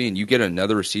healthy and you get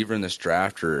another receiver in this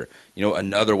draft or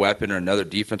another weapon or another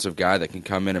defensive guy that can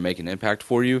come in and make an impact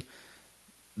for you.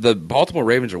 The Baltimore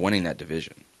Ravens are winning that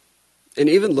division. And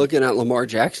even looking at Lamar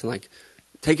Jackson, like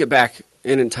take it back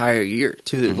an entire year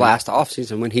to the last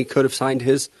offseason when he could have signed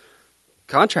his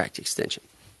contract extension.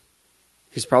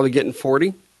 He's probably getting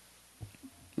 40,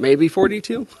 maybe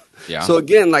 42. Yeah. So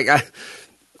again, like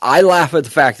I laugh at the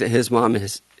fact that his mom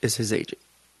is his agent.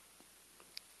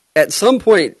 At some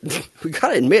point, we got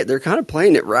to admit, they're kind of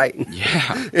playing it right.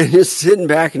 Yeah. And just sitting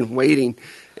back and waiting.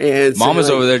 And Mama's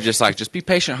over there just be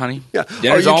patient, honey. Yeah.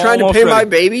 Dinner's Are you trying to pay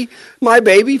ready. my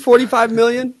baby $45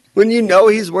 million when you know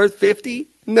he's worth 50?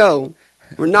 No,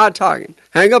 we're not talking.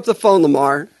 Hang up the phone,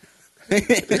 Lamar.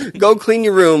 Go clean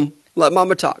your room. Let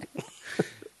Mama talk.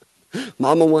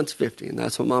 Mama wants 50, and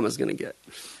that's what Mama's going to get.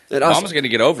 Mama's going to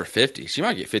get over 50. She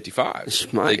might get 55. She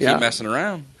might, they keep messing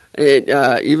around.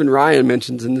 Even Ryan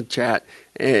mentions in the chat,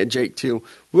 and Jake too.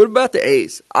 What about the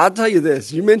A's? I'll tell you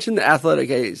this. You mentioned the Athletic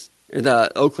A's,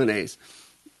 the Oakland A's.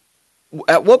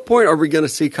 At what point are we going to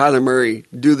see Kyler Murray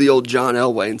do the old John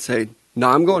Elway and say, no,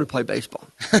 I'm going to play baseball.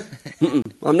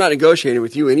 I'm not negotiating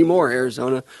with you anymore,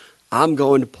 Arizona. I'm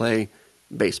going to play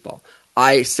baseball.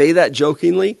 I say that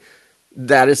jokingly.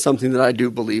 That is something that I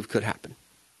do believe could happen.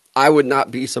 I would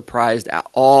not be surprised at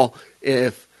all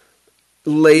if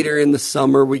later in the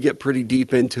summer, we get pretty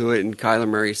deep into it, and Kyler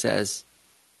Murray says,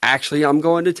 actually, I'm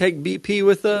going to take BP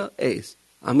with the A's.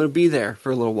 I'm going to be there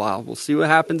for a little while. We'll see what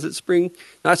happens at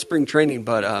not spring training,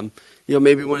 but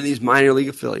maybe one of these minor league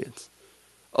affiliates.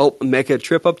 Oh, make a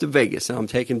trip up to Vegas, and I'm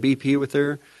taking BP with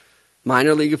their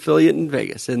minor league affiliate in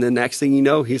Vegas. And the next thing you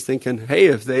know, he's thinking, hey,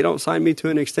 if they don't sign me to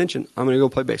an extension, I'm going to go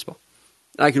play baseball.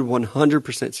 I could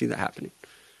 100% see that happening.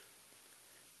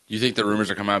 You think the rumors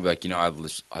are coming out like,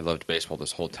 I loved baseball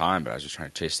this whole time, but I was just trying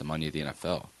to chase the money of the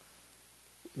NFL.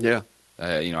 Yeah.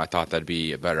 I thought that'd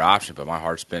be a better option, but my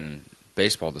heart's been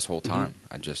baseball this whole time.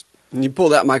 And you pull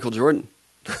that Michael Jordan.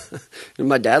 And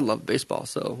my dad loved baseball,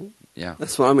 so yeah,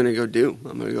 that's what I'm going to go do.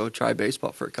 I'm going to go try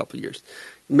baseball for a couple of years.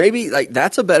 Maybe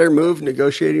that's a better move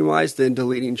negotiating wise than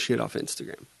deleting shit off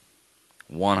Instagram.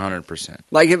 100%.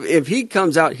 Like if he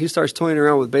comes out, he starts toying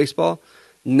around with baseball.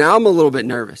 Now I'm a little bit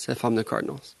nervous if I'm the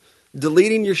Cardinals.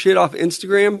 Deleting your shit off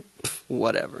Instagram,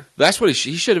 whatever. That's what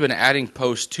he should have been adding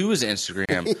posts to his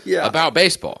Instagram Yeah. about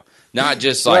baseball, not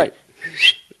just like.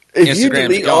 Right. If you Instagram's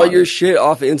delete gone. all your shit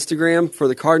off Instagram for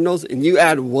the Cardinals and you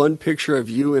add one picture of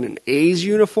you in an A's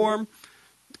uniform,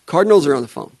 Cardinals are on the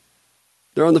phone.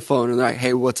 They're on the phone and they're like,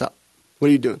 hey, what's up? What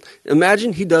are you doing?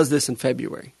 Imagine he does this in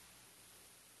February.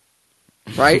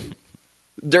 Right?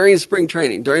 During spring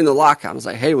training, during the lockout. I was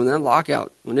like, hey, when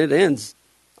it ends,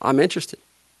 I'm interested.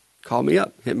 Call me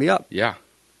up. Hit me up. Yeah.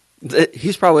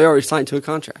 He's probably already signed to a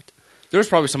contract. There's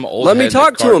probably some old. Let me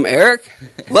talk to him, Eric.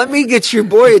 Let me get your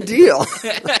boy a deal.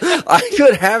 I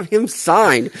could have him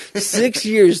signed 6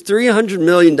 years, $300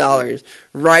 million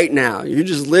right now. You're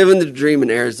just living the dream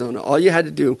in Arizona. All you had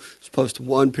to do was post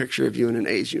one picture of you in an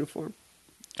A's uniform.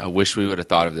 I wish we would have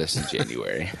thought of this in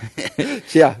January.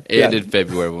 Yeah. And in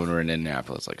February when we were in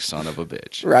Indianapolis, like son of a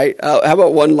bitch. Right. How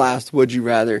about one last would you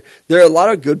rather? There are a lot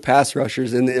of good pass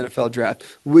rushers in the NFL draft.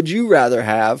 Would you rather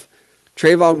have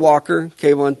Trayvon Walker,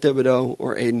 Kayvon Thibodeau,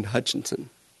 or Aiden Hutchinson?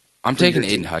 I'm taking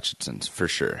Aiden Hutchinson for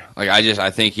sure. Like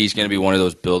I think he's going to be one of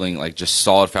those building like just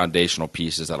solid foundational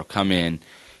pieces that'll come in.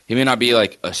 He may not be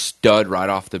like a stud right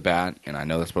off the bat, and I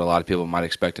know that's what a lot of people might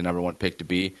expect a number one pick to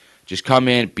be. Just come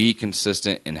in, be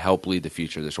consistent, and help lead the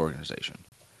future of this organization.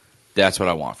 That's what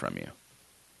I want from you.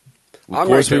 Of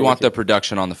course, we want the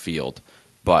production on the field,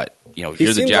 but you're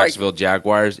the Jacksonville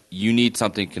Jaguars. You need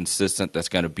something consistent that's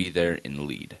going to be there and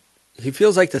lead. He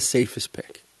feels like the safest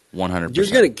pick. 100%. You're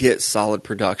going to get solid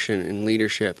production and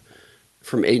leadership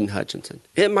from Aiden Hutchinson.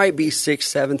 It might be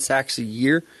 6-7 sacks a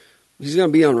year. He's going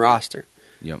to be on roster.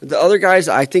 Yep. The other guys,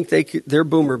 I think they're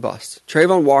boomer bust.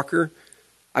 Trayvon Walker,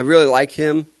 I really like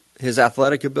him. His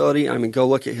athletic ability, I mean, go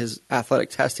look at his athletic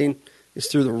testing. It's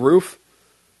through the roof.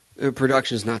 The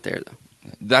production is not there,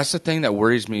 though. That's the thing that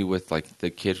worries me with like the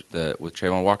kid with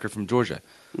Trayvon Walker from Georgia.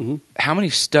 Mm-hmm. How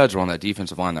many studs were on that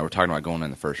defensive line that we're talking about going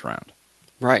in the first round?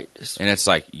 Right. And it's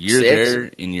like you're 6.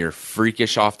 there and you're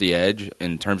freakish off the edge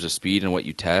in terms of speed and what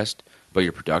you test, but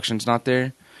your production's not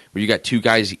there. Where you got two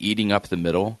guys eating up the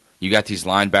middle, you got these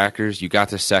linebackers, you got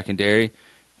the secondary,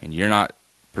 and you're not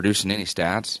producing any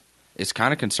stats. It's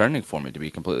kind of concerning for me, to be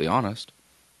completely honest.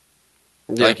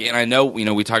 Yeah. And I know,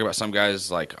 we talk about some guys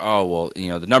like, oh, well,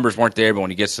 the numbers weren't there, but when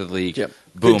he gets to the league, Yep.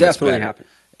 boom, Could it's definitely better. happen.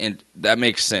 And that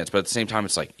makes sense. But at the same time,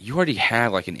 it's like you already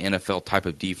have like an NFL type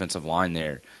of defensive line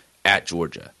there at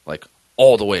Georgia, like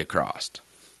all the way across.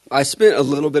 I spent a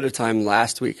little bit of time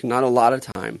last week, not a lot of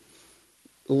time,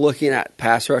 looking at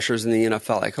pass rushers in the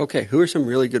NFL. Like, okay, who are some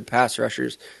really good pass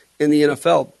rushers in the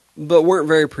NFL, but weren't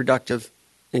very productive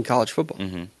in college football?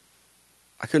 Mm-hmm.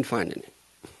 I couldn't find any.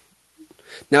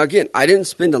 Now, again, I didn't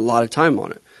spend a lot of time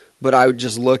on it, but I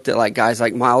just looked at like guys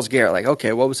like Myles Garrett. Like,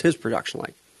 okay, what was his production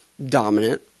like?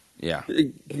 Dominant. Yeah.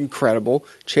 Incredible.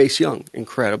 Chase Young,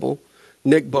 incredible.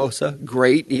 Nick Bosa,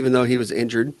 great, even though he was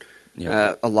injured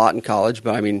a lot in college.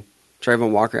 But, I mean,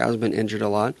 Trayvon Walker has been injured a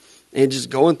lot. And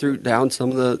just going down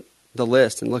some of the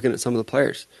list and looking at some of the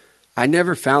players, I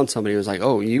never found somebody who was like,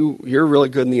 oh, you're really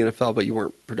good in the NFL, but you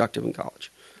weren't productive in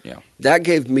college. Yeah. That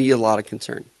gave me a lot of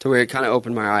concern to where it kind of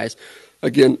opened my eyes.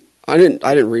 Again, I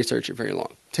didn't research it very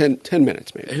long. 10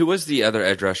 minutes maybe. Who was the other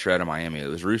edge rusher out of Miami? It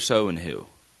was Russo and who?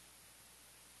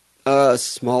 A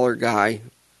smaller guy.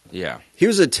 Yeah. He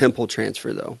was a Temple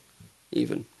transfer though,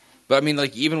 even. But I mean,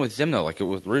 like even with them though, like it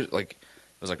was like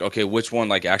okay, which one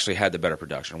like actually had the better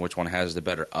production? Which one has the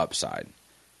better upside?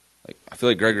 Like I feel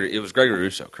like it was Gregory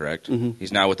Russo, correct? Mm-hmm.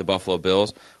 He's now with the Buffalo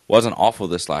Bills. Wasn't awful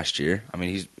this last year. I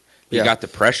mean, he got the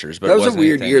pressures, but that it was a wasn't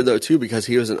weird anything. year though too because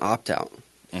he was an opt out.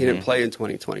 He Mm-hmm. didn't play in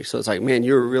 2020, so it's like, man,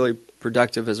 you were really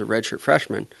productive as a redshirt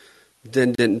freshman,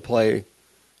 then didn't play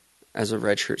as a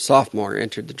redshirt sophomore.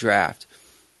 Entered the draft,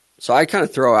 so I kind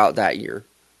of throw out that year.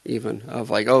 even of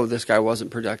like, oh, this guy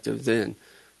wasn't productive then.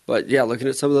 But yeah, looking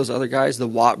at some of those other guys, the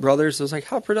Watt brothers, I was like,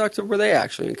 how productive were they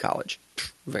actually in college?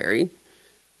 Very,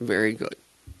 very good.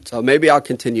 So maybe I'll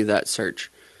continue that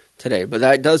search today. But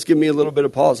that does give me a little bit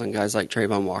of pause on guys like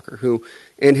Trayvon Walker, who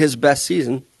in his best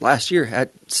season last year had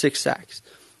 6 sacks.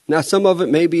 Now, some of it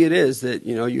maybe it is that,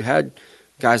 you had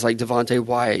guys like Devontae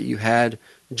Wyatt, you had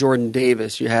Jordan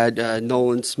Davis, you had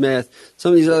Nolan Smith,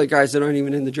 some of these other guys that aren't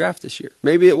even in the draft this year.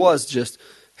 Maybe it was just,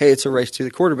 hey, it's a race to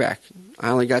the quarterback. I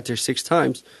only got there 6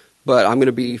 times, but I'm going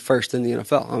to be first in the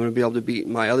NFL. I'm going to be able to beat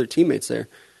my other teammates there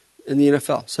in the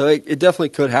NFL. So it definitely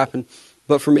could happen.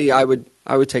 But for me, I would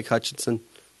take Hutchinson.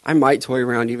 I might toy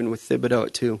around even with Thibodeau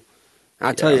at 2.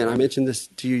 I'll tell you, and I mentioned this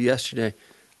to you yesterday,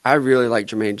 I really like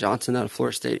Jermaine Johnson out of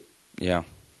Florida State. Yeah.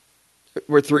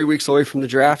 We're 3 weeks away from the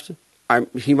draft.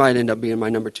 He might end up being my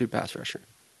number 2 pass rusher.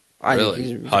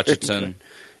 Really? Hutchinson,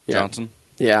 Johnson?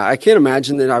 Yeah, I can't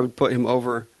imagine that I would put him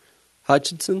over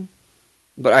Hutchinson.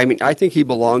 But, I think he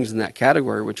belongs in that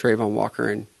category with Trayvon Walker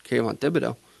and Kayvon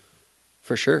Thibodeau,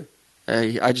 for sure.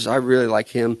 I really like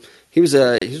him. He's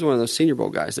one of those Senior Bowl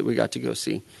guys that we got to go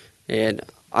see. And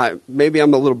maybe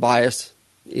I'm a little biased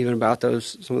even about some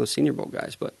of those Senior Bowl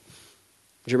guys, but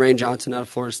Jermaine Johnson out of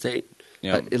Florida State,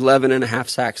 11 and a half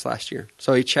sacks last year.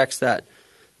 So he checks that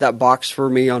box for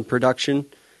me on production.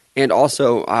 And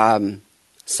also,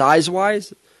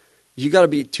 size-wise, you got to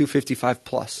be 255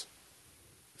 plus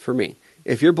for me.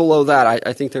 If you're below that,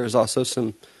 I think there's also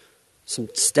some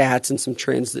stats and some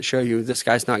trends that show you this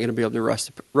guy's not going to be able to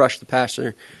rush the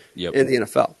passer in the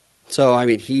NFL. So,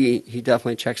 he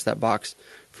definitely checks that box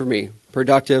for me.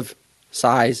 Productive,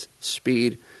 size,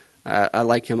 speed. I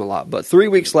like him a lot. But 3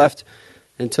 weeks left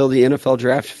until the NFL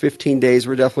draft, 15 days.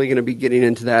 We're definitely going to be getting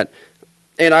into that.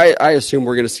 And I assume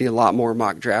we're going to see a lot more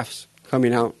mock drafts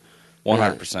coming out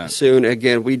 100%. Soon.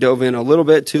 Again, we dove in a little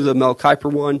bit to the Mel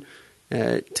Kiper one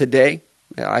today.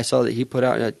 I saw that he put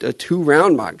out a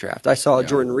 2-round mock draft. I saw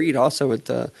Jordan Reed also with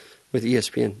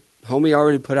ESPN. Homie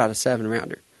already put out a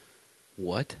 7-rounder.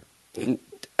 What?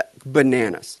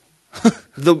 Bananas.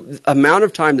 The amount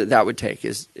of time that would take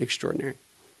is extraordinary.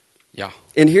 Yeah.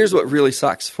 And here's what really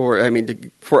sucks for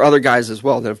other guys as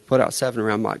well that have put out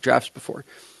 7-round mock drafts before.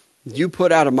 You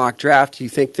put out a mock draft, you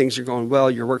think things are going well,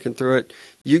 you're working through it.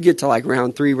 You get to like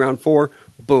round 3, round 4,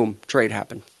 boom, trade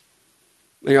happened.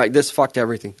 And you're like, this fucked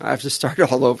everything. I have to start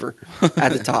all over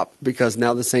at the top because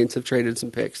now the Saints have traded some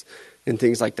picks and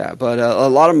things like that. But a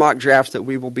lot of mock drafts that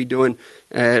we will be doing.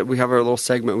 We have our little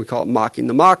segment, we call it Mocking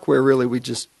the Mock, where really we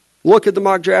just look at the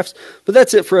mock drafts. But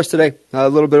that's it for us today. A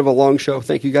little bit of a long show.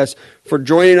 Thank you guys for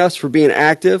joining us, for being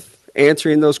active,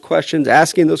 answering those questions,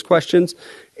 asking those questions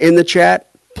in the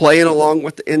chat, playing along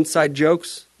with the inside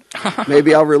jokes.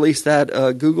 Maybe I'll release that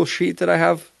Google sheet that I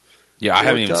have. Yeah, I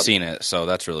haven't even seen it, so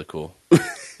that's really cool.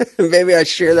 Maybe I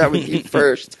share that with you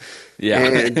first. Yeah.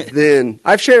 And then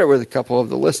I've shared it with a couple of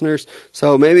the listeners,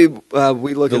 so maybe we look at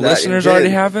that. The listeners already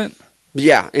have it?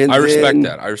 Yeah. And I respect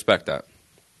that.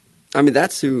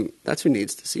 That's who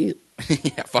needs to see it.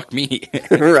 Yeah, fuck me.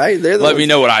 Right? Let me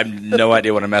know what I have no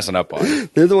idea what I'm messing up on.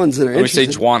 They're the ones that are interested. Let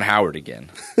me say Juwan Howard again.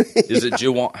 Is it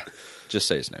Juwan? Just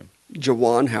say his name.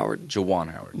 Juwan Howard.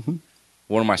 Juwan Howard. Mm-hmm.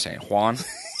 What am I saying? Juan?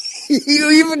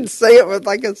 You even say it with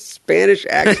like a Spanish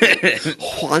accent.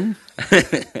 Juan.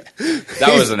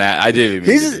 That was an ad. I didn't even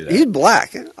mean to do that. He's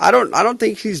black. I don't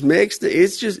think he's mixed.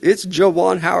 It's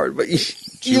Juwan Howard, but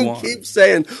you keep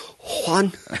saying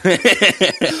Juan.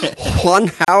 Juan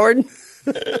Howard.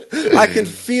 I can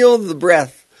feel the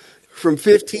breath from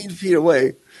 15 feet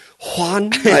away. Juan,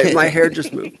 my hair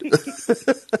just moved.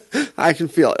 I can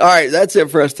feel it. All right, that's it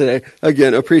for us today.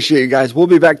 Again, appreciate you guys. We'll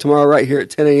be back tomorrow right here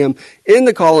at 10 a.m. in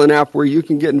the call-in app where you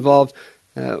can get involved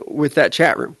with that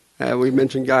chat room. We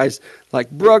mentioned guys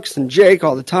like Brooks and Jake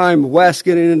all the time, Wes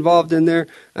getting involved in there.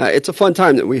 It's a fun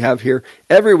time that we have here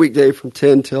every weekday from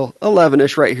 10 till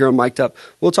 11-ish right here on Mic'd Up.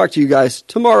 We'll talk to you guys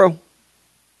tomorrow.